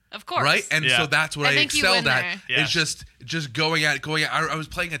one. Of course. Right? And Yeah. so that's what I I think you excelled win at. there. Yes. It's just going at. I was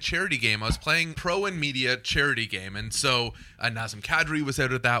playing a charity game. I was playing pro and media charity game. And so Nazem Kadri was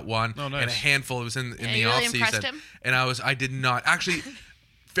out at that one. Oh, nice. And a handful. It was in the you really off impressed season. him? And I did not. Actually,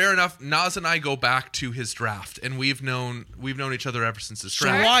 fair enough. Nas and I go back to his draft, and we've known each other ever since his So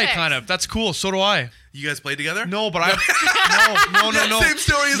do draft. I, Perfect. kind of. That's cool. So do I. You guys played together? No, but no. Same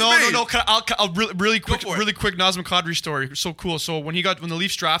story as me. No. I'll really quick, for it. really quick Nazem Kadri story. So cool. So when the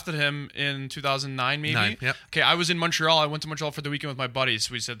Leafs drafted him in 2009, maybe. Yep. Okay, I was in Montreal. I went to Montreal for the weekend with my buddies.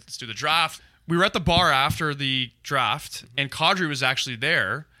 We said, let's do the draft. We were at the bar after the draft, and Kadri was actually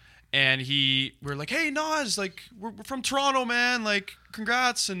there. And we were like, hey, Nas, like, we're from Toronto, man. Like,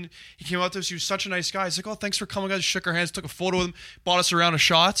 congrats. And he came out to us. He was such a nice guy. He's like, oh, thanks for coming, guys. Shook our hands, took a photo with him, bought us a round of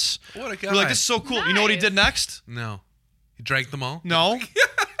shots. What a guy. We're like, this is so cool. You know what he Nice. did next? No. He drank them all? No.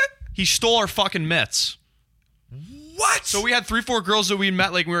 He stole our fucking mitts. What? So we had 3-4 girls that we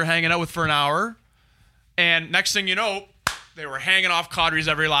met, like, we were hanging out with for an hour. And next thing you know, they were hanging off Kadri's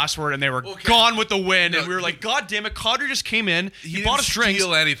every last word, and they were gone with the wind. No, and we were like, God damn it, Kadri just came in. He bought us didn't drinks.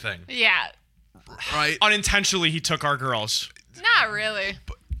 steal anything, Yeah. right? Unintentionally, he took our girls. Not really.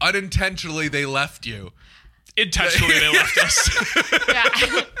 Unintentionally, they left you. Intentionally, they left us.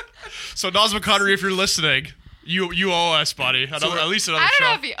 Yeah. So Nazem Kadri, if you're listening, you owe us, buddy. At least another I don't show.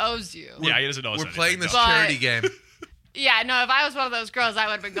 know if he owes you. Yeah, he doesn't know us We're anything. playing this But- charity game. Yeah, no, if I was one of those girls, I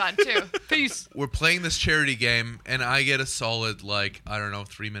would have been gone too. Peace. We're playing this charity game, and I get a solid, like, I don't know,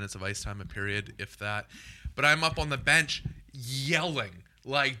 3 minutes of ice time a period, if that. But I'm up on the bench yelling,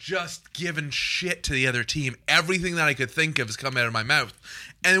 like, just giving shit to the other team. Everything that I could think of is coming out of my mouth.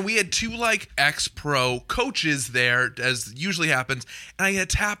 And we had two, like, ex-pro coaches there, as usually happens. And I get a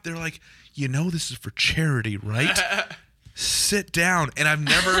tap. They're like, you know this is for charity, right? Sit down. And I've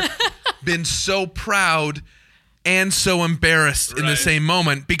never been so proud and so embarrassed in the Right. same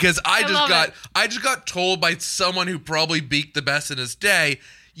moment, because I love just got told by someone who probably beat the best in his day,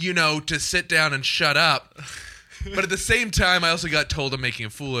 you know, to sit down and shut up. But at the same time, I also got told I'm making a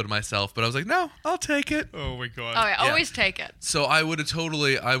fool out of myself. But I was like, no, I'll take it. Oh my god. Oh, yeah, always take it. So I would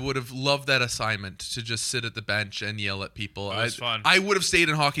have loved that assignment, to just sit at the bench and yell at people. It was fun. I would have stayed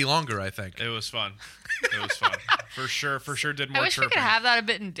in hockey longer, I think. It was fun. It was fun. For sure did more I wish we chirping. could have that a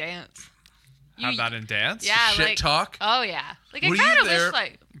bit in dance. Have that in dance? Yeah, Shit like, talk? Oh yeah, like I Were you kind of there? wish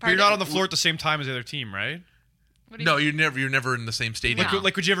like. But you're not on the floor at the same time as the other team, right? What do you No, mean? you're never in the same stadium. No.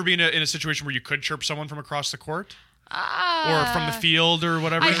 Like, would you ever be in a situation where you could chirp someone from across the court? Or from the Uh, field or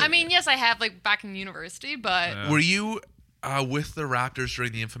whatever? I mean, yes, I have like back in university, but Were you with the Raptors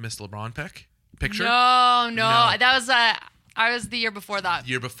during the infamous LeBron picture? no, No. that was I was the year before that.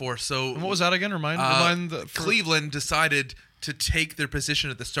 Year before. So And what was that again? Remind Cleveland decided to take their position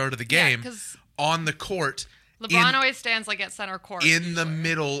at the start of the Yeah, game 'cause on the court. LeBron always stands like at center court in the usually.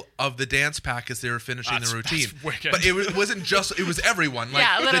 middle of the dance pack as they were finishing That's- the routine. that's wicked. But it wasn't just, it was everyone. Like,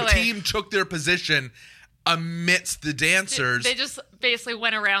 Yeah, the literally. team took their position amidst the dancers, They just basically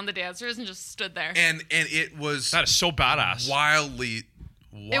went around the dancers and just stood there. and it was That is so badass. wildly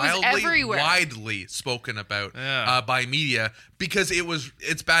everywhere. widely spoken about Yeah. by media, because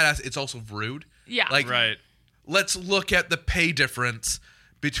it's badass. It's also rude. Yeah. Like, Right. let's look at the pay difference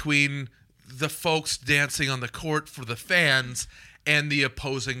between the folks dancing on the court for the fans and the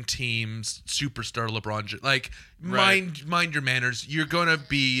opposing team's superstar LeBron. Like, Right. mind your manners. You're gonna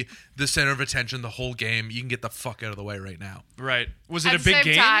be the center of attention the whole game. You can get the fuck out of the way right now. Right. Was it At a the big same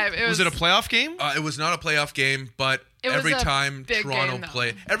game? time, it was it a was- playoff game? It was not a playoff game, but It was every a time big Toronto game,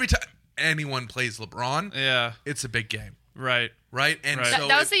 though. every time anyone plays LeBron, Yeah. it's a big game, Right. right? And Right. so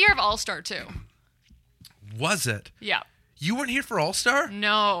that was the year of All Star too. was it? Yeah. You weren't here for All Star?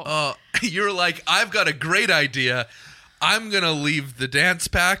 No. You're like, I've got a great idea. I'm going to leave the dance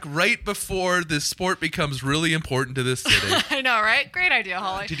pack right before this sport becomes really important to this city. I know, right? Great idea,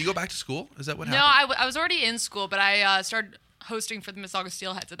 Holly. Did you go back to school? Is that what No, happened? I was already in school, but I started hosting for the Mississauga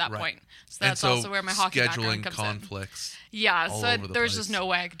Steelheads at that Right. point. So And that's also where my hockey scheduling background comes conflicts. in. Yeah, all so over the there's place. just no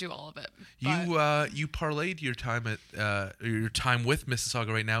way I could do all of it. But- You parlayed your time with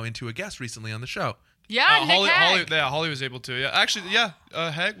Mississauga right now into a guest recently on the show. yeah, Nick Hag. Holly was able to. Yeah, actually, yeah.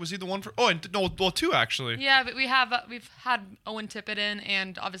 Hag, was he the one for? Oh, and no, well, two actually. Yeah, but we've had Owen Tippett in,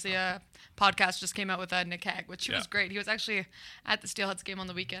 and obviously a podcast just came out with Nick Hag, which was great. He was actually at the Steelheads game on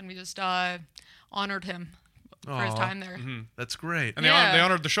the weekend. We just honored him for his Aw. time there. That's great. And Yeah. they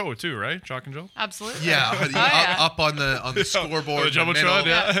honored the show too, right? Jock and Jill. Absolutely. Yeah, Oh, yeah. up on the scoreboard. The in the middle. Jumbotron,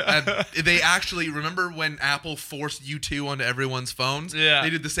 yeah. And they actually, remember when Apple forced U2 onto everyone's phones? Yeah.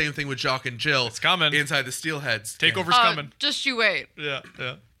 They did the same thing with Jock and Jill. It's coming. Inside the Steelheads. Takeover's Oh, coming. just you wait. Yeah.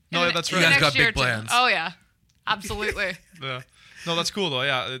 In No, the- that's You right. guys next got big year, too. plans. Oh yeah, absolutely. Yeah. No, that's cool though.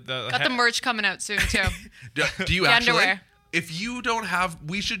 Yeah. Got the merch coming out soon too. Do you The actually? underwear. If you don't have,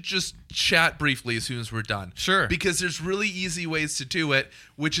 we should just chat briefly as soon as we're done. Sure. Because there's really easy ways to do it,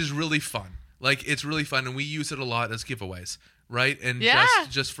 which is really fun. Like, it's really fun, and we use it a lot as giveaways, right? And Yeah.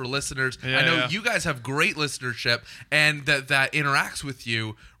 just for listeners, Yeah, I know yeah. you guys have great listenership and that interacts with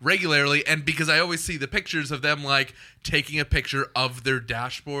you regularly. And because I always see the pictures of them like taking a picture of their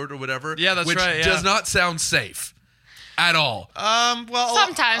dashboard or whatever. Yeah, that's which right, yeah. does not sound safe at all. Well,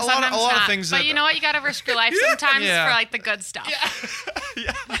 Sometimes, a lot not. of things. But you know what? You got to risk your life sometimes Yeah. for like the good stuff.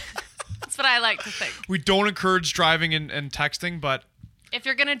 Yeah. That's what I like to think. We don't encourage driving and texting, but If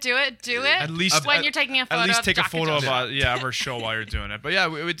you're gonna do it, do it. at least when you're taking a photo. At least of take a Jock and photo Josh. of our show while you're doing it. But yeah,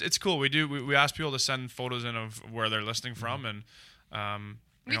 it's cool. We ask people to send photos in of where they're listening from, and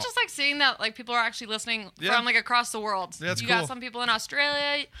We just like seeing that like people are actually listening Yeah. from like across the world. Yeah, it's you cool. got some people in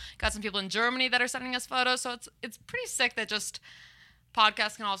Australia, you got some people in Germany that are sending us photos. So it's pretty sick that just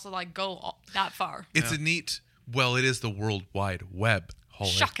podcasts can also like go that far. It's a neat. Well, it is the World Wide Web.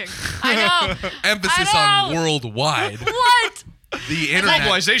 Holly. Shocking. I know. Emphasis I on know. worldwide. What? The internet.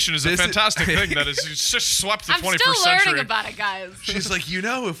 globalization is a This is- fantastic thing that is just swept the I'm 21st still century. learning about it, guys. She's like,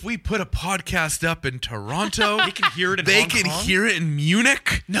 if we put a podcast up in Toronto, They can hear it in they Hong can Kong? hear it in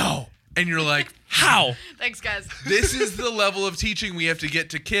Munich. No. And you're like, How? Thanks, guys. this is the level of teaching we have to get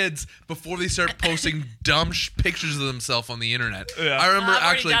to kids before they start posting dumb pictures of themselves on the internet. Yeah. I remember I've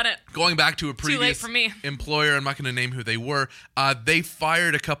already actually done it. going back to a late previous for me. employer. I'm not going to name who they were. They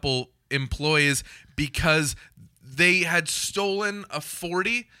fired a couple employees because they had stolen a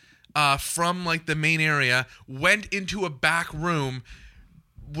 40 from like the main area, went into a back room,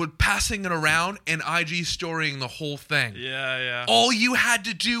 would passing it around and IG storying the whole thing. Yeah. All you had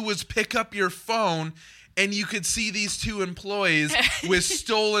to do was pick up your phone and you could see these two employees with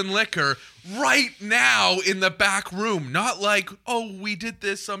stolen liquor right now in the back room. Not like, we did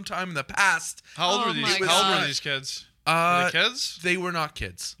this sometime in the past. How old Oh were these? my How old were God. these kids? Were they kids? They were not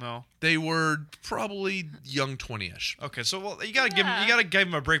kids. No. They were probably young 20-ish. Okay, so you gotta give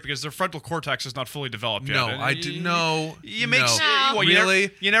them a break because their frontal cortex is not fully developed yet. No, And I do no. You make No. what, Really?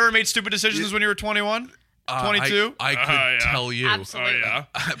 You never made stupid decisions when you were 21, 22. I could yeah. tell you. Absolutely.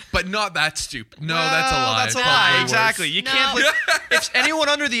 But not that stupid. No, that's a lie. That's a Probably lie. worse. Exactly. You No. can't. If anyone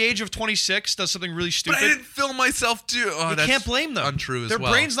under the age of 26 does something really But stupid, I didn't film myself too. Oh, you that's can't blame them. Untrue as Their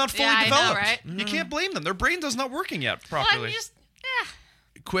well. brain's not fully Yeah, I know, developed. right? You can't blame them. Their brain is not working yet Well, properly. and you just,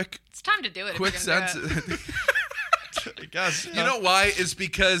 Quick it's time to do it. quick if you're gonna sense. do it. I guess. You know why? Is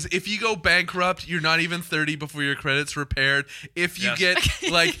because if you go bankrupt, you're not even 30 before your credit's repaired. If you Yes. get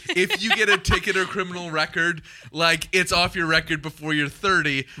if you get a ticket or criminal record, like it's off your record before you're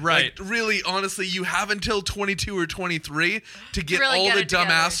 30. Right. Like, really, honestly, you have until 22 or 23 to get Really all get the it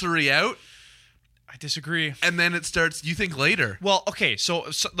together. dumbassery out, I disagree. and then it starts. You think later. Well, okay,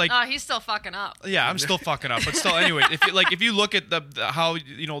 so like. Oh, he's still fucking up. Yeah, I'm still fucking up, but still, anyway. If you look at how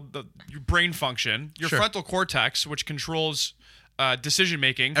your brain function, your Sure. frontal cortex, which controls decision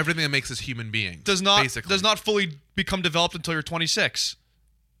making, Everything that makes us human beings does not basically. fully become developed until you're 26.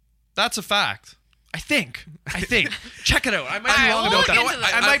 That's a fact. I think. Check it out. I might be Alright, wrong we'll about look that. into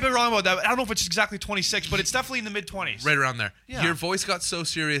this. I might be wrong about that. I don't know if it's exactly 26, but it's definitely in the mid 20s. right around there. Yeah. Your voice got so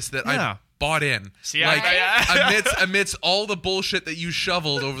serious that Yeah. I bought in. See, like I- amidst all the bullshit that you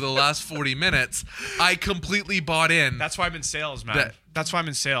shoveled over the last 40 minutes, I completely bought in. That's why I'm in sales, man. That's why I'm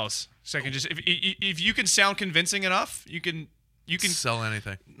in sales. So I can just if you can sound convincing enough, you can sell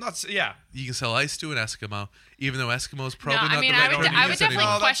anything. yeah. You can sell ice to an Eskimo, even though Eskimo's No, probably I not mean, the right I word to would use definitely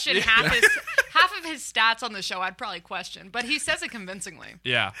anymore. question half of his stats on the show. I'd probably question, but he says it convincingly.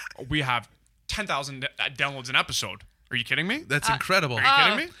 Yeah. We have 10,000 downloads an episode. Are you kidding me? That's incredible. Are you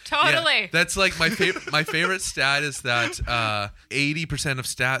kidding me? Totally. Yeah, that's like my favorite. My favorite stat is that 80% of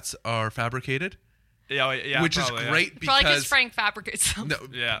stats are fabricated, Yeah, which probably, is yeah. great Probably because because Frank fabricates them. no,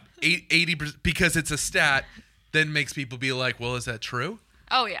 Yeah. 80% because it's a stat. Then makes people be like, well, is that true?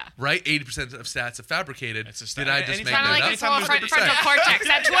 Oh yeah. Right? 80% of stats are fabricated. It's a stat. Did I just make Anytime- Kind of that like up? his Anytime whole there's frontal 100%. cortex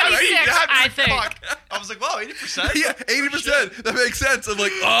at 26, I think. I was like, wow, 80%? Yeah, 80%. That makes sense. I'm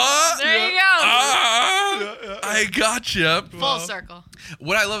like, There you go. I gotcha. Full circle.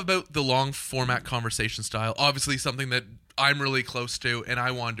 What I love about the long format conversation style, obviously something that I'm really close to and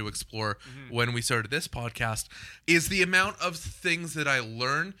I wanted to explore when we started this podcast, is the amount of things that I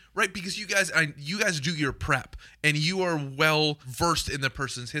learn, right? Because you guys do your prep and you are well versed in the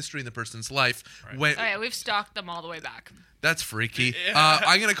person's history and the person's life. Right. When Oh yeah, we've stalked them all the way back. that's freaky.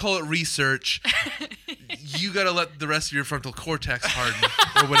 I'm gonna call it research. You gotta let the rest of your frontal cortex harden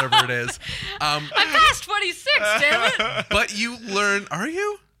or whatever it is. I'm past 26, damn it. But you learn. Are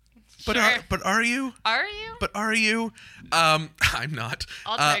you? But Sure. are you? Are you? But are you? I'm not.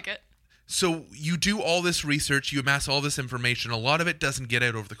 I'll take it. So you do all this research, you amass all this information. A lot of it doesn't get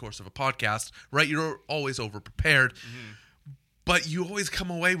out over the course of a podcast, right? You're always over prepared, but you always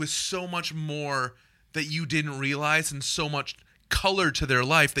come away with so much more that you didn't realize, and so much color to their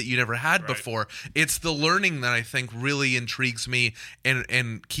life that you never had before. It's the learning that I think really intrigues me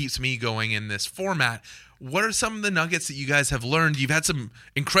and keeps me going in this format. What are some of the nuggets that you guys have learned? You've had some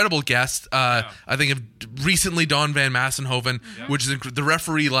incredible guests. I think of recently Don Van Massenhoven, which is the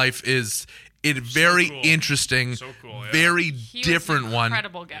referee life is very cool. interesting, So cool, yeah. very He different was an one.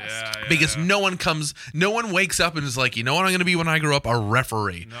 incredible guest. Because no one wakes up and is like, you know what I'm going to be when I grow up? A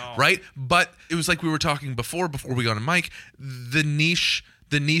referee, right? But it was like we were talking before we got on mic, the niche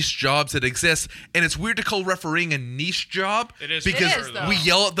jobs that exist, and it's weird to call refereeing a niche job. It is, because It is, though. we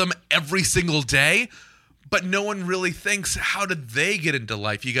yell at them every single day. But no one really thinks, how did they get into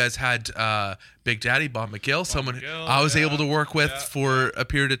life? You guys had Big Daddy, Bob McGill, someone McGill, I was able to work with for a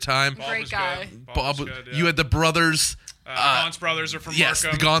period of time. Bob Great was guy. good. Bob, was good, you had the brothers. the Gauntz brothers are from yes,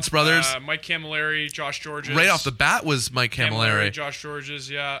 Markham. the Gauntz brothers. Mike Camilleri, Josh Georges. Right off the bat was Mike Camilleri. Josh Georges,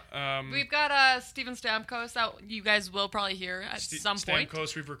 We've got Steven Stamkos that you guys will probably hear at some point.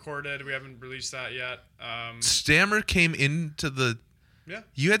 Stamkos we've recorded. We haven't released that yet. Stammer came into the... Yeah.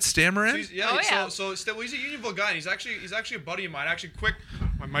 You had Stammer in? He's, yeah, Oh, yeah. So he's a Unionville guy. And he's actually a buddy of mine. Actually, quick,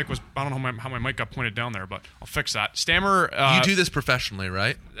 my mic was. I don't know how my mic got pointed down there, but I'll fix that. Stammer. You do this professionally,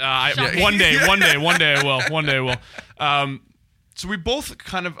 right? One day I will. So we both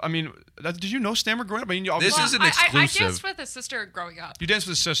kind of. I mean, did you know Stammer growing up? I mean, you This obviously, is an I exclusive. danced with his sister growing up. you danced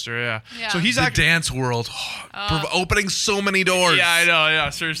with his sister, yeah. Yeah. So he's The actually. dance world. Opening so many doors. Yeah, I know. Yeah,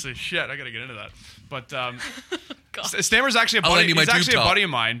 seriously, shit, I gotta get into that. But God. Stammer's actually a I'll lend buddy. you my He's actually tube a top. buddy of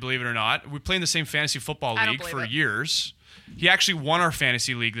mine, believe it or not. We play in the same fantasy football I don't league believe for it. years. He actually won our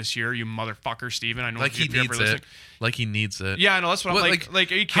fantasy league this year, you motherfucker, Steven. I know Like if he you're ever needs listening. it. Like he needs it. Yeah, I know. That's what What, I'm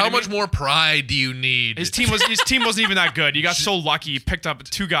like. Are you kidding how much me? more pride do you need? His team wasn't even that good. He got so lucky. He picked up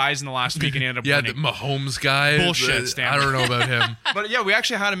 2 guys in the last week and he ended up yeah, the winning. Mahomes guy. Bullshit, I Stammer. don't know about him. But yeah, we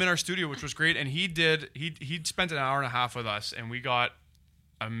actually had him in our studio, which was great. And he spent an hour and a half with us, and we got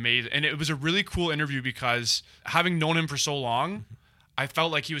amazing. And it was a really cool interview because having known him for so long, I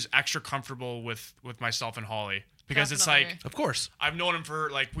felt like he was extra comfortable with myself and Holly. Because it's Definitely. like Of course. I've known him for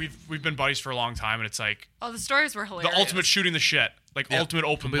like we've been buddies for a long time, and it's like Oh, the stories were the hilarious. ultimate shooting the shit, like Yeah, ultimate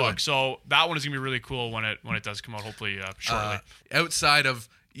open completely. book. So that one is gonna be really cool when it does come out, hopefully shortly. Outside of,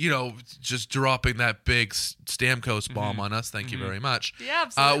 just dropping that big Stamkos bomb on us, thank you very much. Yeah,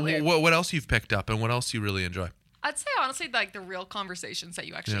 absolutely. What else you've picked up and what else you really enjoy? I'd say honestly, like the real conversations that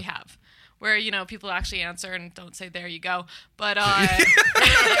you actually Yeah. have, where people actually answer and don't say "there you go," but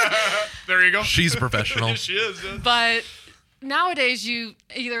There you go. She's a professional. She is. Yeah. but nowadays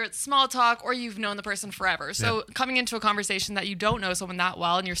either it's small talk or you've known the person forever. So coming into a conversation that you don't know someone that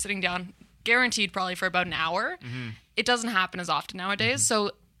well and you're sitting down, guaranteed probably for about an hour, it doesn't happen as often nowadays.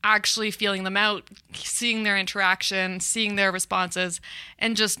 So actually feeling them out, seeing their interaction, seeing their responses,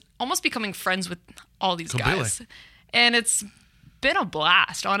 and just almost becoming friends with all these Completely. guys. And it's been a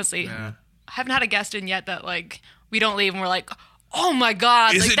blast, honestly. I haven't had a guest in yet that we don't leave and we're like, oh my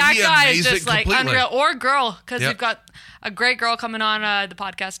God, Isn't that he guy is amazing? just like Completely. unreal. Or girl, because Yep. we've got a great girl coming on the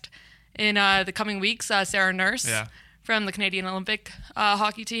podcast in the coming weeks, Sarah Nurse from the Canadian Olympic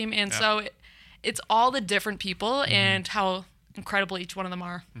hockey team. And so it's all the different people and how incredible each one of them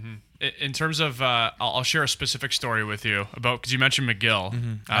are. In terms of, I'll share a specific story with you about because you mentioned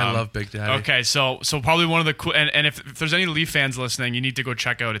McGill. I love Big Daddy. Okay, so probably one of the cool, and if there's any Leaf fans listening, you need to go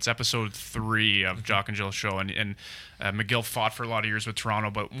check out. It's episode 3 of Jock and Jill show, and McGill fought for a lot of years with Toronto,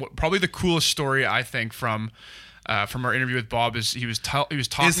 but probably the coolest story I think from our interview with Bob is he was talking It's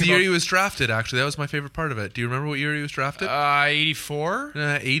the about year he was drafted, actually. That was my favorite part of it. Do you remember what year he was drafted? 84.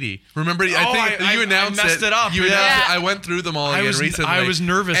 80. Remember, I think I you announced messed it up. You Yeah. announced it. I went through them all I again was- recently. I was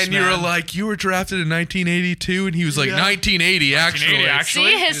nervous, And you were man. like, you were drafted in 1982? And he was like, 1980, actually. 1980,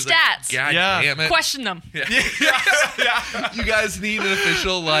 actually. See his He's like, stats. God Yeah. damn it. Question them. You guys need an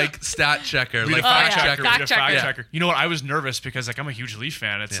official, stat checker. Be the Like, fact yeah. checker. Fact Be the fact checker. checker. You know what? I was nervous because I'm a huge Leaf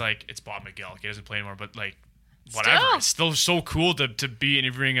fan. It's it's Bob McGill. He doesn't play anymore, but whatever. Still. It's still so cool to be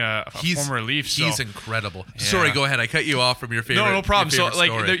interviewing a former Leaf. So. He's incredible. Sorry, go ahead. I cut you off from your favorite. No problem. your So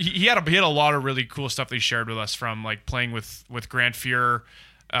favorite story. he had a lot of really cool stuff that he shared with us from playing with Grant Fuhr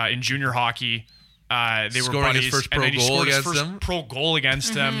in junior hockey. They were Scoring his buddies, first and pro then he goal scored his against first them. pro goal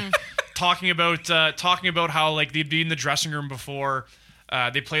against him. Talking about how they'd be in the dressing room before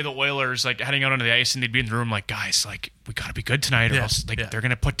they play the Oilers, heading out onto the ice, and they'd be in the room guys, we gotta be good tonight, or Yeah, else yeah. they're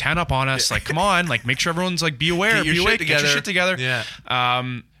gonna put 10 up on us. Come on, make sure everyone's be aware, Get your be shit awake, get your together. shit together.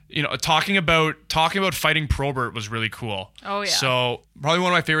 Yeah. Talking about fighting Probert was really cool. Oh, yeah. So probably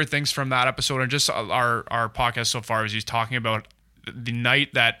one of my favorite things from that episode and just our podcast so far is he's talking about the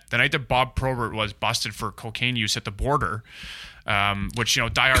night that Bob Probert was busted for cocaine use at the border. which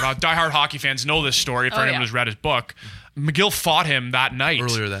diehard hockey fans know this story if anyone has read his book. McGill fought him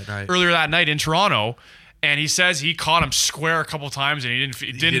earlier that night in Toronto. And he says he caught him square a couple times and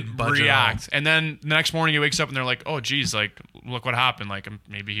he didn't react. And then the next morning he wakes up and they're like, oh, geez, like, look what happened. Like,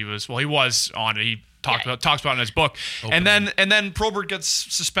 maybe he was on it. He talks about it in his book. And then Probert gets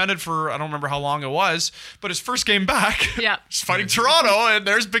suspended for, I don't remember how long it was, but his first game back, he's fighting Toronto, and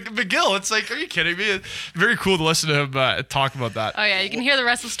there's McGill. It's like, are you kidding me? It's very cool to listen to him talk about that. Oh, yeah, you can hear the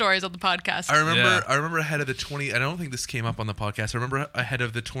rest of the stories on the podcast. I remember ahead of I don't think this came up on the podcast. I remember ahead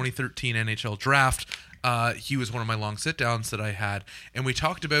of the 2013 NHL draft, he was one of my long sit-downs that I had, and we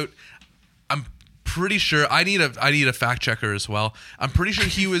talked about, I'm pretty sure, I need a fact checker as well. I'm pretty sure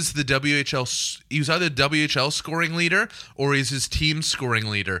he was the WHL, he was either the WHL scoring leader or he's his team scoring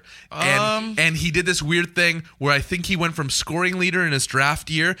leader. And he did this weird thing where I think he went from scoring leader in his draft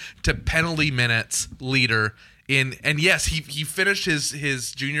year to penalty minutes leader and yes, he finished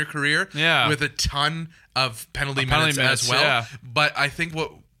his junior career with a ton of penalty minutes as well. Yeah. But I think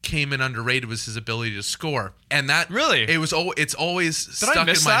what came in underrated was his ability to score, and that it's always stuck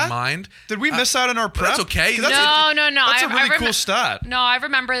in my mind. Did we miss that in our prep? That's okay. No. That's a really cool stat. No, I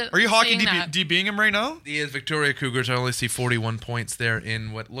remember. Are you hockey DBing him right now? He is Victoria Cougars. I only see 41 points there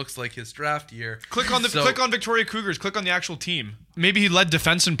in what looks like his draft year. Click on Victoria Cougars. Click on the actual team. Maybe he led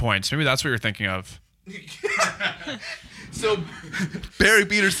defense in points. Maybe that's what you're thinking of. So Barry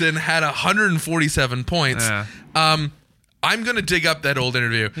Peterson had 147 points. Yeah. I'm going to dig up that old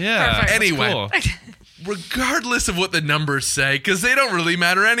interview. Yeah. Perfect. Anyway, cool. regardless of what the numbers say, because they don't really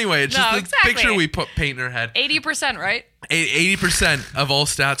matter anyway. It's just the picture we paint in our head. 80%, right? 80% of all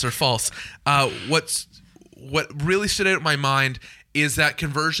stats are false. What really stood out in my mind is that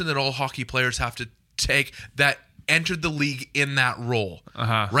conversion that all hockey players have to take that entered the league in that role.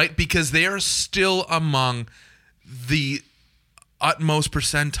 Right? Because they are still among the utmost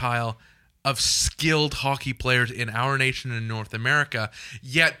percentile of skilled hockey players in our nation and North America.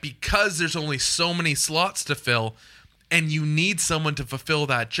 Yet because there's only so many slots to fill and you need someone to fulfill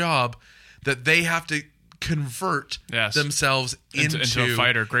that job, that they have to convert themselves into a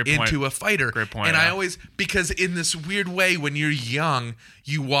fighter. Great point. Into a fighter. Great point. And I always, because in this weird way, when you're young,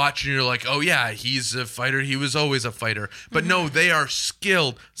 you watch and you're like, oh yeah, he's a fighter. He was always a fighter. But no, they are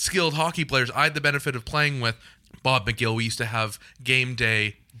skilled hockey players. I had the benefit of playing with Bob McGill. We used to have game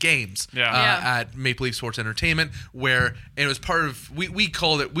day games at Maple Leaf Sports Entertainment, where it was part of, we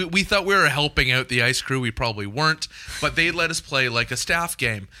called it, we thought we were helping out the ice crew. We probably weren't, but they let us play like a staff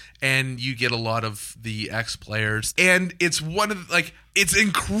game, and you get a lot of the ex-players, and it's it's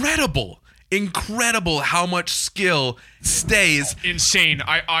incredible how much skill stays. Insane.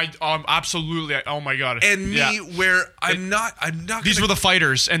 I absolutely. Oh my god. And where I'm not. These were the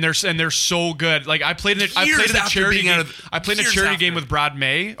fighters, and they're so good. Like I played in a charity game. I played in a charity game with Brad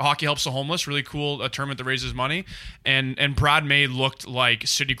May. Hockey Helps the Homeless. Really cool. A tournament that raises money. And Brad May looked like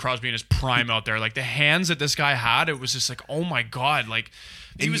Sidney Crosby in his prime out there. Like the hands that this guy had, it was just like, oh my god. Like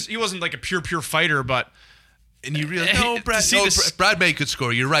he wasn't like a pure fighter, but. And you realize Brad May could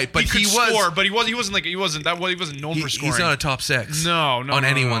score. You're right, but he wasn't known for scoring. He's not a top six. No, on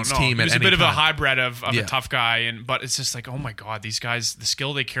anyone's team. He was a bit of a hybrid of a tough guy, but it's just like, oh my god, these guys, the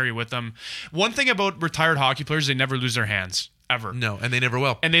skill they carry with them. One thing about retired hockey players, they never lose their hands ever. No, and they never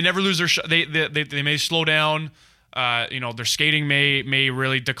will. And they never lose their. They may slow down. Their skating may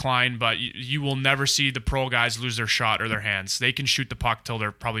really decline, but you will never see the pro guys lose their shot or their hands. They can shoot the puck till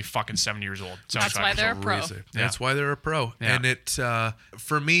they're probably fucking 70 years old. That's why they're a pro. That's why they're a pro. Yeah. And it,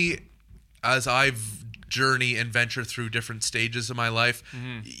 for me, as I've journey and venture through different stages of my life,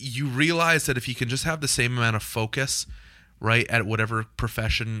 you realize that if you can just have the same amount of focus, right, at whatever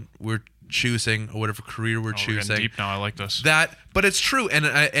profession we're choosing or whatever career we're choosing. We're getting deep now. I like this. But it's true,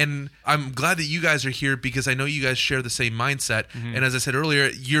 and I'm glad that you guys are here because I know you guys share the same mindset. And as I said earlier,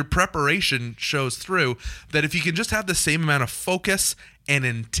 your preparation shows through that if you can just have the same amount of focus and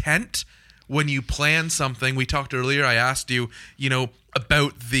intent when you plan something. We talked earlier. I asked you,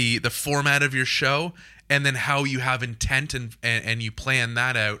 about the format of your show and then how you have intent and you plan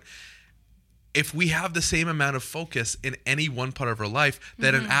that out. If we have the same amount of focus in any one part of our life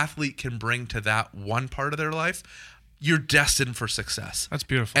that an athlete can bring to that one part of their life, you're destined for success. That's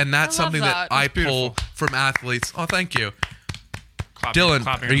beautiful. And that's something that I pull from athletes. Oh, thank you. Dylan,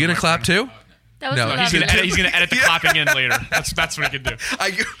 are you going to clap too? No, he's going to edit the clapping in later. That's what he can do.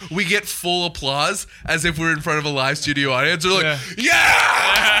 We get full applause as if we're in front of a live studio audience. They're like,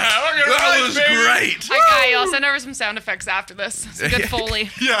 yeah! That was great. Hi, guy. I'll send over some sound effects after this. Some good Foley.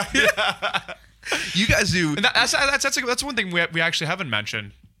 Yeah. You guys do. And that's one thing we actually haven't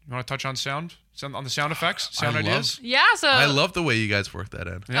mentioned. You want to touch on on the sound effects, sound ideas? Yeah, so I love the way you guys work that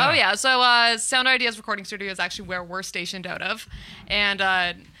in. Oh yeah, so Sound Ideas Recording Studio is actually where we're stationed out of, and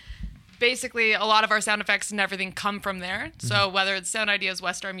basically a lot of our sound effects and everything come from there. So whether it's Sound Ideas,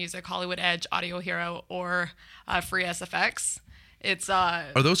 West Star Music, Hollywood Edge, Audio Hero, or Free SFX, it's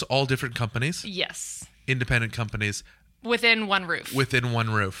Are those all different companies? yes, Independent companies within one roof. within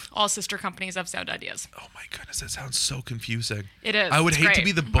one roof. All sister companies of Sound Ideas. Oh my goodness, that sounds so confusing. It is. I would It's hate to great.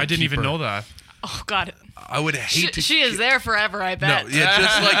 be the bookkeeper. I didn't even know that. Oh god, I would hate to. she is there forever. I bet. No, yeah,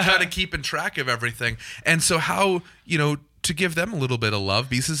 just like kind of keeping track of everything. And so how, to give them a little bit of love,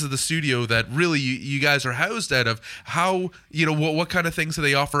 because this is the studio that really you guys are housed out of, how, what kind of things do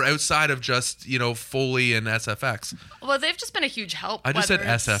they offer outside of just, Foley and SFX? Well, they've just been a huge help. I just said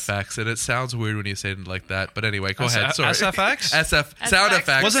whether it's- SFX, and it sounds weird when you say it like that. But anyway, go ahead. Sorry. SFX? Sound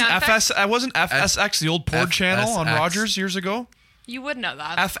effects. Wasn't Sound effects? wasn't FSX the old Port channel on FSX. Rogers years ago? You would know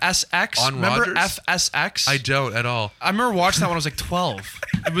that. FSX. On Remember Rogers? FSX? I don't at all. I remember watching that when I was like 12.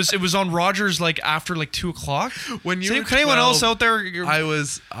 It was on Rogers like after like 2 o'clock. When you See, were can anyone else 12, out there? I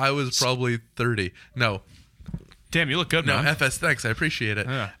was probably 30. No, Damn, you look good, no, man. Thanks, I appreciate it.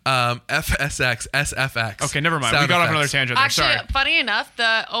 Yeah. FSX, SFX. Okay, never mind. Sound We got off effects. another tangent there. Actually, Sorry. funny enough,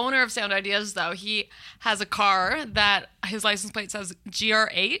 the owner of Sound Ideas, though, he has a car that his license plate says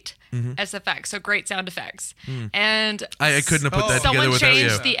GR8 SFX, so great sound effects. And I couldn't have put that together someone without you.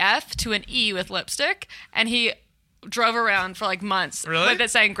 changed the F to an E with lipstick, and he drove around for like months Really? with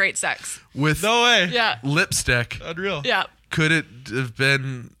it saying great sex. With No way. Yeah. lipstick. Unreal. Yeah. Could it have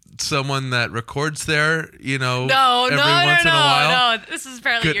been someone that records there, No, every once in a while? no. This is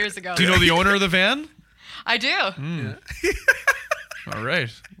fairly Good. years ago. Do you know the owner of the van? I do. All right.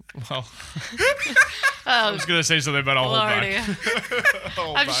 Well, I was gonna say something, but I'll hold Lordy. back.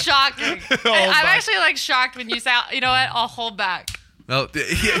 I'm shocking. I'm actually like shocked when you say, you know what? I'll hold back. Well,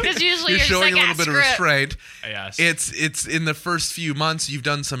 Because usually you're you're showing just a like, little bit of screw it. restraint. Yes. It's in the first few months you've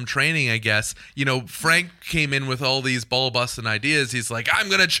done some training, I guess. Frank came in with all these ball busting ideas. He's like, I'm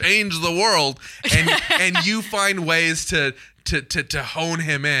gonna change the world, and you find ways to hone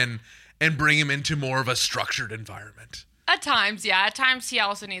him in and bring him into more of a structured environment. At times, yeah. At times, he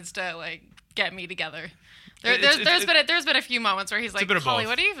also needs to like get me together. It's- There's been a few moments where he's like, bit of Holly, both.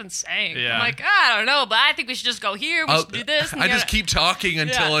 what are you even saying? Yeah. I'm like, I don't know, but I think we should just go here. We should do this. And I you just gotta-" keep talking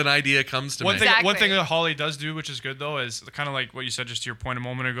until an idea comes to One me. thing, Exactly. one thing that Holly does do, which is good though, is kind of like what you said just to your point a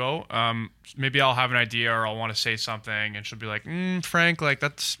moment ago. Maybe I'll have an idea or I'll want to say something, and she'll be like, "Frank, like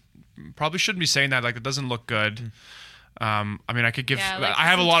that's probably shouldn't be saying that. Like that doesn't look good." I could give. Yeah, like I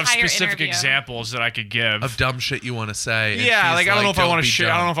have a this lot of entire specific interview. examples that I could give. Of dumb shit you want to say. and Yeah, she's like I don't know if I want to be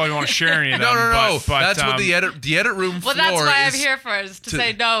share. I don't know dumb. if I want to share any of them. No. But That's what the edit room Well, floor that's why is. I'm here for, is to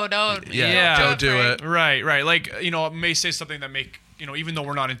say no. Yeah, don't do Frank. it. Right. Like it may say something that even though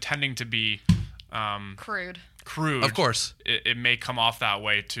we're not intending to be Crude. crude, Of course. it may come off that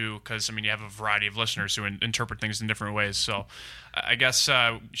way too, because you have a variety of listeners who interpret things in different ways. So I guess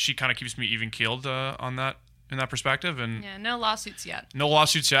she kind of keeps me even keeled on that. In that perspective, and Yeah, no lawsuits yet. no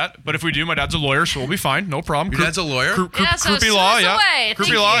lawsuits yet. But if we do, my dad's a lawyer, so we'll be fine. No problem. Your dad's a lawyer? Yeah, so Croupy sue Law, us yeah. away. Croupy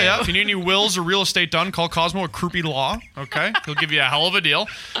Thank Law, you. yeah. If you need any wills or real estate done, call Cosmo at Croupy Law. Okay, he'll give you a hell of a deal.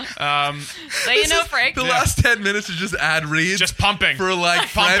 So you know, Frank. The last 10 minutes is just ad reads. Just pumping. For like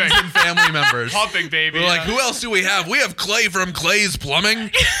Pumping. friends and family members. Pumping, baby. We're like, who else do we have? We have Clay from Clay's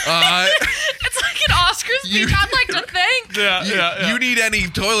Plumbing. It's like an Oscar speech. I'd like to think. Yeah. You need any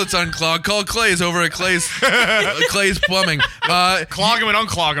toilets unclogged? Call Clay's over at Clay's Plumbing. Clog them and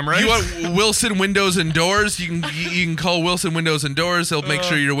unclog them, right? You want Wilson Windows and Doors? You can call Wilson Windows and Doors. He'll make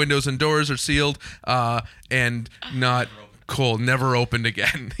sure your windows and doors are sealed and not cold, never opened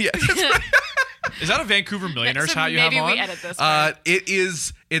again. Yeah, that's right. Is that a Vancouver Millionaires So hat you have maybe on? we edit this. part.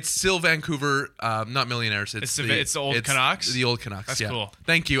 It's still Vancouver, not Millionaires. It's the old Canucks? The old Canucks. That's yeah. cool.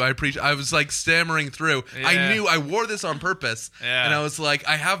 Thank you. I appreciate. I was like stammering through. Yeah. I knew I wore this on purpose, Yeah. and I was like,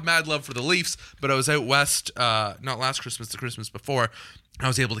 I have mad love for the Leafs, but I was out west, not last Christmas, the Christmas before. I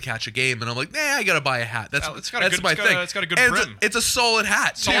was able to catch a game, and I'm like, I gotta buy a hat. That's It's got a good- my it's got a- thing. it's got a good and brim. It's a solid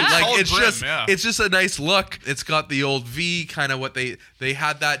hat too. Solid- Like solid it's brim, just yeah. it's just a nice look. It's got the old V kind of what they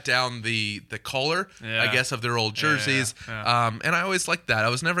had that down the collar, Yeah. I guess, of their old jerseys. Yeah. And I always liked that. I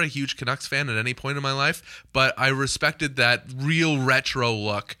was never a huge Canucks fan at any point in my life, but I respected that real retro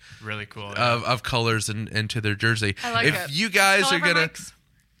look Really cool. Yeah. of colors and to their jersey. I like if it. you guys Color are for gonna mics.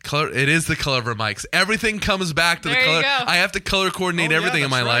 color, it is the color of our mics. Everything comes back to There the you color. go. I have to color coordinate Oh, yeah, everything in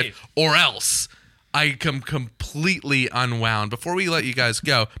my that's right. life, or else I come completely unwound. Before we let you guys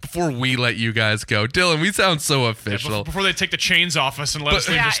go, Dylan, we sound so official. Before they take the chains off us and let us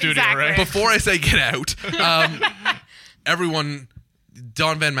leave Yeah, the studio, exactly. right? Before I say get out, everyone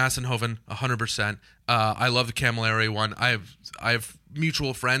Don Van Massenhoven, 100%. I love the Camilleri one. I have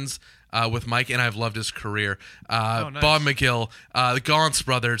mutual friends with Mike, and I've loved his career. Nice. Bob McGill, the Gauntz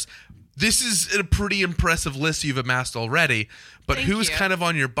brothers. This is a pretty impressive list you've amassed already. But Thank who's you. kind of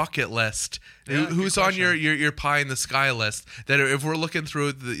on your bucket list? Yeah, Who's good on your question. pie in the sky list? That if we're looking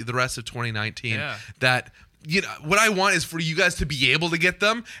through the rest of 2019, that what I want is for you guys to be able to get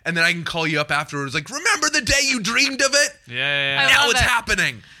them, and then I can call you up afterwards, like, remember the day you dreamed of it? Yeah. Now love it's it.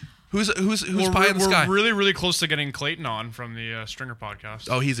 happening. Who's pie in the sky? We're really, really close to getting Clayton on from the Stringer podcast.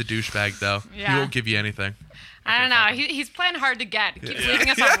 Oh, he's a douchebag though. He Yeah. won't give you anything. I don't know. He's playing hard to get. He keeps leaving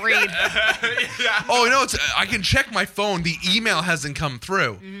us on read. Oh no, I can check my phone. The email hasn't come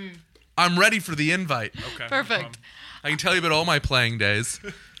through. I'm ready for the invite. Okay. Perfect. I can tell you about all my playing days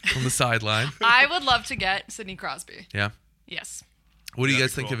on the sideline. I would love to get Sidney Crosby. Yeah. Yes. What do you That'd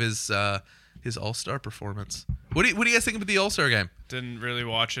guys be think cool. of his All-Star performance? What do you guys think about the All-Star game? Didn't really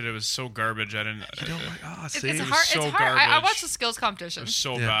watch it. It was so garbage. I didn't. See? It's was hard. so It's hard. I garbage. watched the skills competition, It was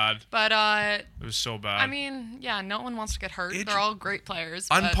so Yeah. bad. but It was so bad. I mean, yeah, no one wants to get hurt. They're all great players.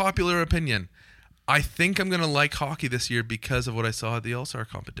 but- Unpopular opinion. I think I'm going to like hockey this year because of what I saw at the All-Star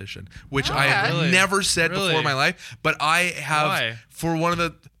competition, which I have Really? never said before in my life, but I have Why? for one of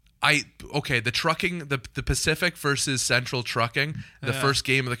the the trucking, the Pacific versus Central trucking, the first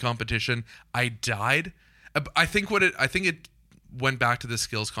game of the competition, I died. I think it went back to the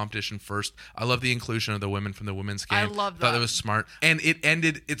skills competition first. I love the inclusion of the women from the women's game. I love Thought that. that was smart. And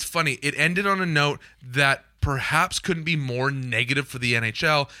it's funny, it ended on a note that perhaps couldn't be more negative for the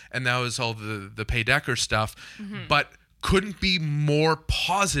NHL, and that was all the Pay Decker stuff, but couldn't be more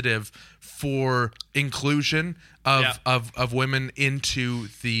positive for inclusion of women into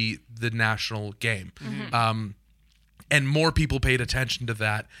the national game. And more people paid attention to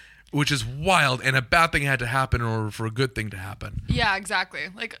that, which is wild, and a bad thing had to happen in order for a good thing to happen. Yeah, exactly.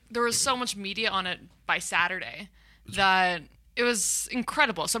 Like there was so much media on it by Saturday that it was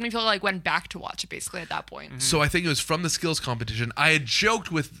incredible. So many people went back to watch it basically at that point. So I think it was from the skills competition. I had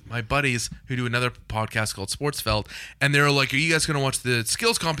joked with my buddies who do another podcast called Sportsfeld, and they were like, are you guys going to watch the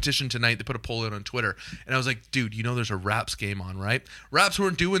skills competition tonight? They put a poll out on Twitter. And I was like, dude, there's a Raps game on, right? Raps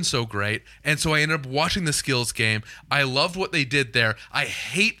weren't doing so great. And so I ended up watching the skills game. I loved what they did there. I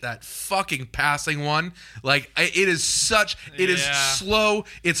hate that fucking passing one. It is slow.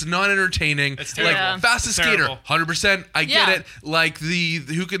 It's not entertaining. It's terrible. Yeah. Fastest It's skater, terrible. 100%. I get Yeah. it. Like the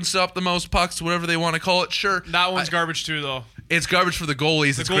who can stop the most pucks, whatever they want to call it. Sure, that one's garbage too, though. it's garbage for the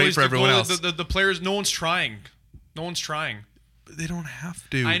goalies. It's great goalies- for everyone else. The players, no one's trying. No one's trying. They don't have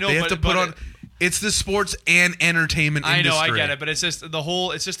to. I know, they have but- to put but on. It's the sports and entertainment I know, industry. I get it, but it's just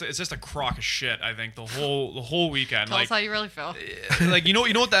it's just a crock of shit. I think the whole weekend. Tell us how you really feel. You know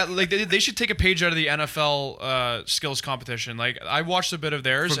what that they should take a page out of the NFL skills competition. Like I watched a bit of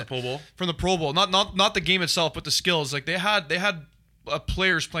theirs From the Pro Bowl? From the Pro Bowl, not the game itself, but the skills. Like they had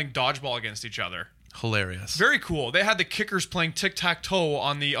players playing dodgeball against each other. Hilarious. Very cool. They had the kickers playing tic tac toe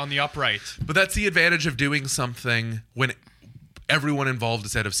on the upright. But that's the advantage of doing something when everyone involved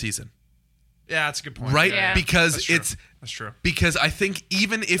is out of season, Yeah, that's a good point. right? Yeah. Because That's true. it's. That's true. Because I think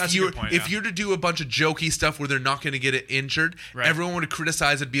even if That's a you're good point, if yeah. you're to do a bunch of jokey stuff where they're not going to get it injured, Right. everyone would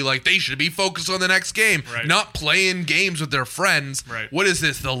criticize it, be like, they should be focused on the next game, Right. not playing games with their friends. Right. What is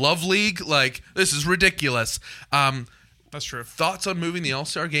this, the Love League? Like, this is ridiculous. That's true. Thoughts on moving the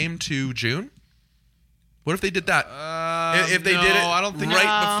All-Star game to June? What if they did that? If they no, did it I don't think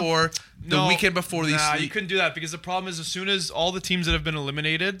right before the weekend before these. Nah, you couldn't do that because the problem is as soon as all the teams that have been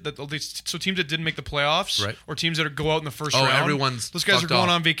eliminated, so teams that didn't make the playoffs, Right. or teams that go out in the first Oh, round, everyone's those guys are fucked going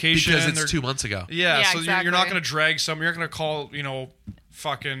off on vacation because it's they're- 2 months ago. Yeah, Yeah, so you're not exactly. going to drag some. You're not going to call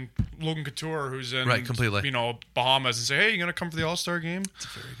fucking Logan Couture who's in Right, completely. Bahamas and say, hey, you going to come for the All-Star game? That's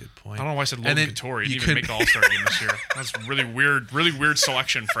a very good point. I don't know why I said And Logan then Couture. He you didn't even could- make the All-Star game this year. That's really weird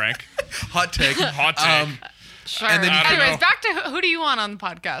selection, Frank. Hot take. Hot take. Sure. And then you can- Anyways, back to who do you want on the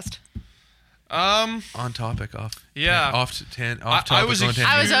podcast? On topic, off. Yeah. Off topic. I was a on huge-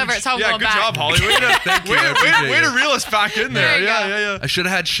 I was over it, so I'm yeah, going good back. job, Holly. Way to, Thank you, way, I appreciate way to it. reel us back in there. There you Yeah, go. yeah. I should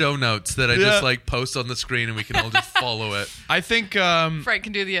have had show notes that I Yeah. just like post on the screen and we can all just follow it. I think Frank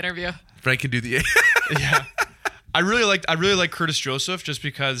can do the interview. Frank can do the. yeah. I really like Curtis Joseph just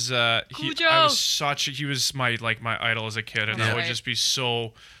because he was my idol as a kid, and that would Right. just be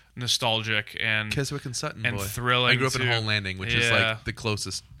so nostalgic and Keswick and Sutton and boy. thrilling. I grew up in to- Hull Landing, which is Yeah. like the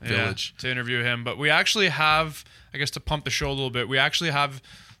closest yeah, village. to interview him. But we actually have, I guess, to pump the show a little bit, we actually have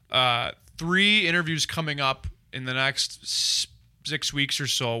 3 interviews coming up in the next 6 weeks or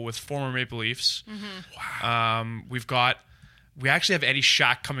so with former Maple Leafs. Wow. We actually have Eddie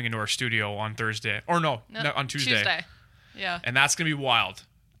Shack coming into our studio on Thursday, or no, on Tuesday. Yeah. And that's going to be wild.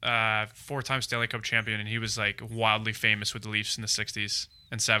 4-time Stanley Cup champion, and he was like wildly famous with the Leafs in the 60s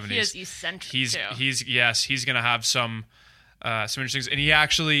and 70s. He is eccentric too. He's going to have some interesting things. And he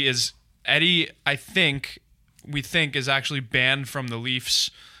actually is, Eddie, we think is actually banned from the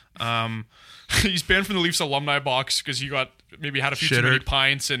Leafs. He's banned from the Leafs alumni box because he had a few too many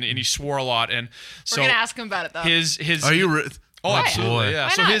pints and he swore a lot. And we're gonna ask him about it though. His Are you? Oh, absolutely, yeah. Why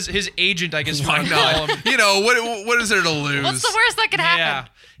So not? his agent, I guess, Why not? You know what is there to lose? What's the worst that could happen? Yeah,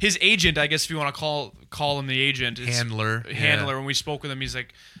 his agent, I guess, if you want to call him the agent, is Handler. When we spoke with him, he's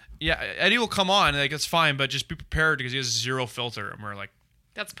like, "Yeah, Eddie will come on. Like that's fine, but just be prepared because he has 0 filter." And we're like,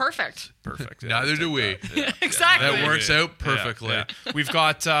 That's perfect. "Perfect." Neither do we. Exactly. That works out perfectly. Yeah. We've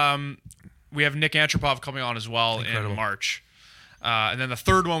got we have Nick Antropov coming on as well in March, and then the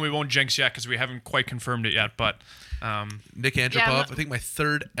third one we won't jinx yet because we haven't quite confirmed it yet, but. Nick Antropov, I think my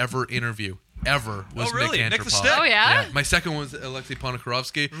third ever interview was really? Nick Antropov. Nick the Stick? Oh yeah? My second one was Alexei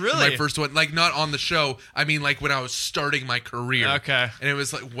Ponikarovsky. Really? My first one, like not on the show. I mean, like when I was starting my career. Okay. And it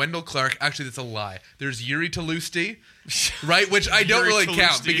was like Wendell Clark. Actually, that's a lie. There's Yuri Talusti, right? Which I don't really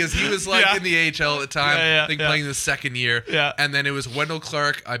count because he was like in the AHL at the time. I think playing the second year. Yeah. And then it was Wendell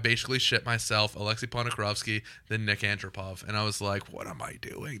Clark. I basically shit myself. Alexei Ponikarovsky, then Nick Antropov, and I was like, "What am I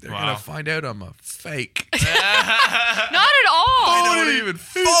doing? They're gonna find out I'm a fake." Not at all. I don't even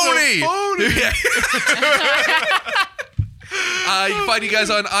phony. Yeah. You can find you guys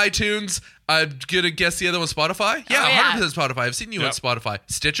on iTunes. I'm gonna guess the other one Spotify. Yeah, 100% Spotify. I've seen you on Spotify.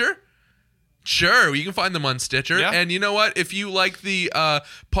 Stitcher. Sure, you can find them on Stitcher. Yeah. And you know what? If you like the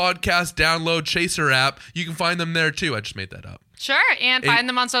podcast download Chaser app, you can find them there too. I just made that up. Sure, and find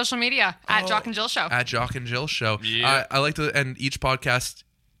them on social media at Jock and Jill Show. At Jock and Jill Show. Yeah. I like to end each podcast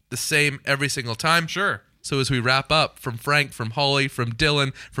the same every single time. Sure. So as we wrap up, from Frank, from Holly, from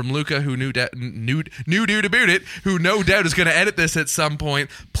Dylan, from Luca, who knew dude about it, who no doubt is going to edit this at some point,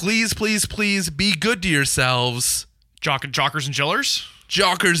 please, please, please be good to yourselves. Jockers and Jillers?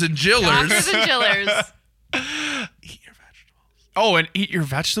 Jockers and Jillers. Jockers and Jillers. Eat your vegetables. Oh, and eat your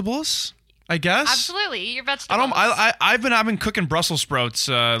vegetables? I guess. Absolutely, eat your vegetables. I've been cooking Brussels sprouts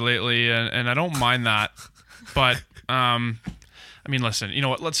lately, and I don't mind that. But I mean, listen, you know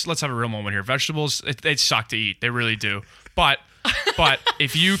what? Let's have a real moment here. Vegetables, they suck to eat. They really do. But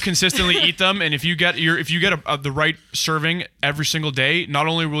if you consistently eat them, and if you get the right serving every single day, not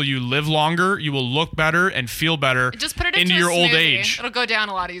only will you live longer, you will look better and feel better. Just put it into a your old smoothie. age. It'll go down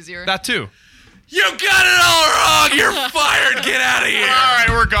a lot easier. That too. You got it all wrong. You're fired. Get out of here. All right,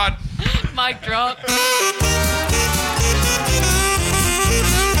 we're gone. Mic drop.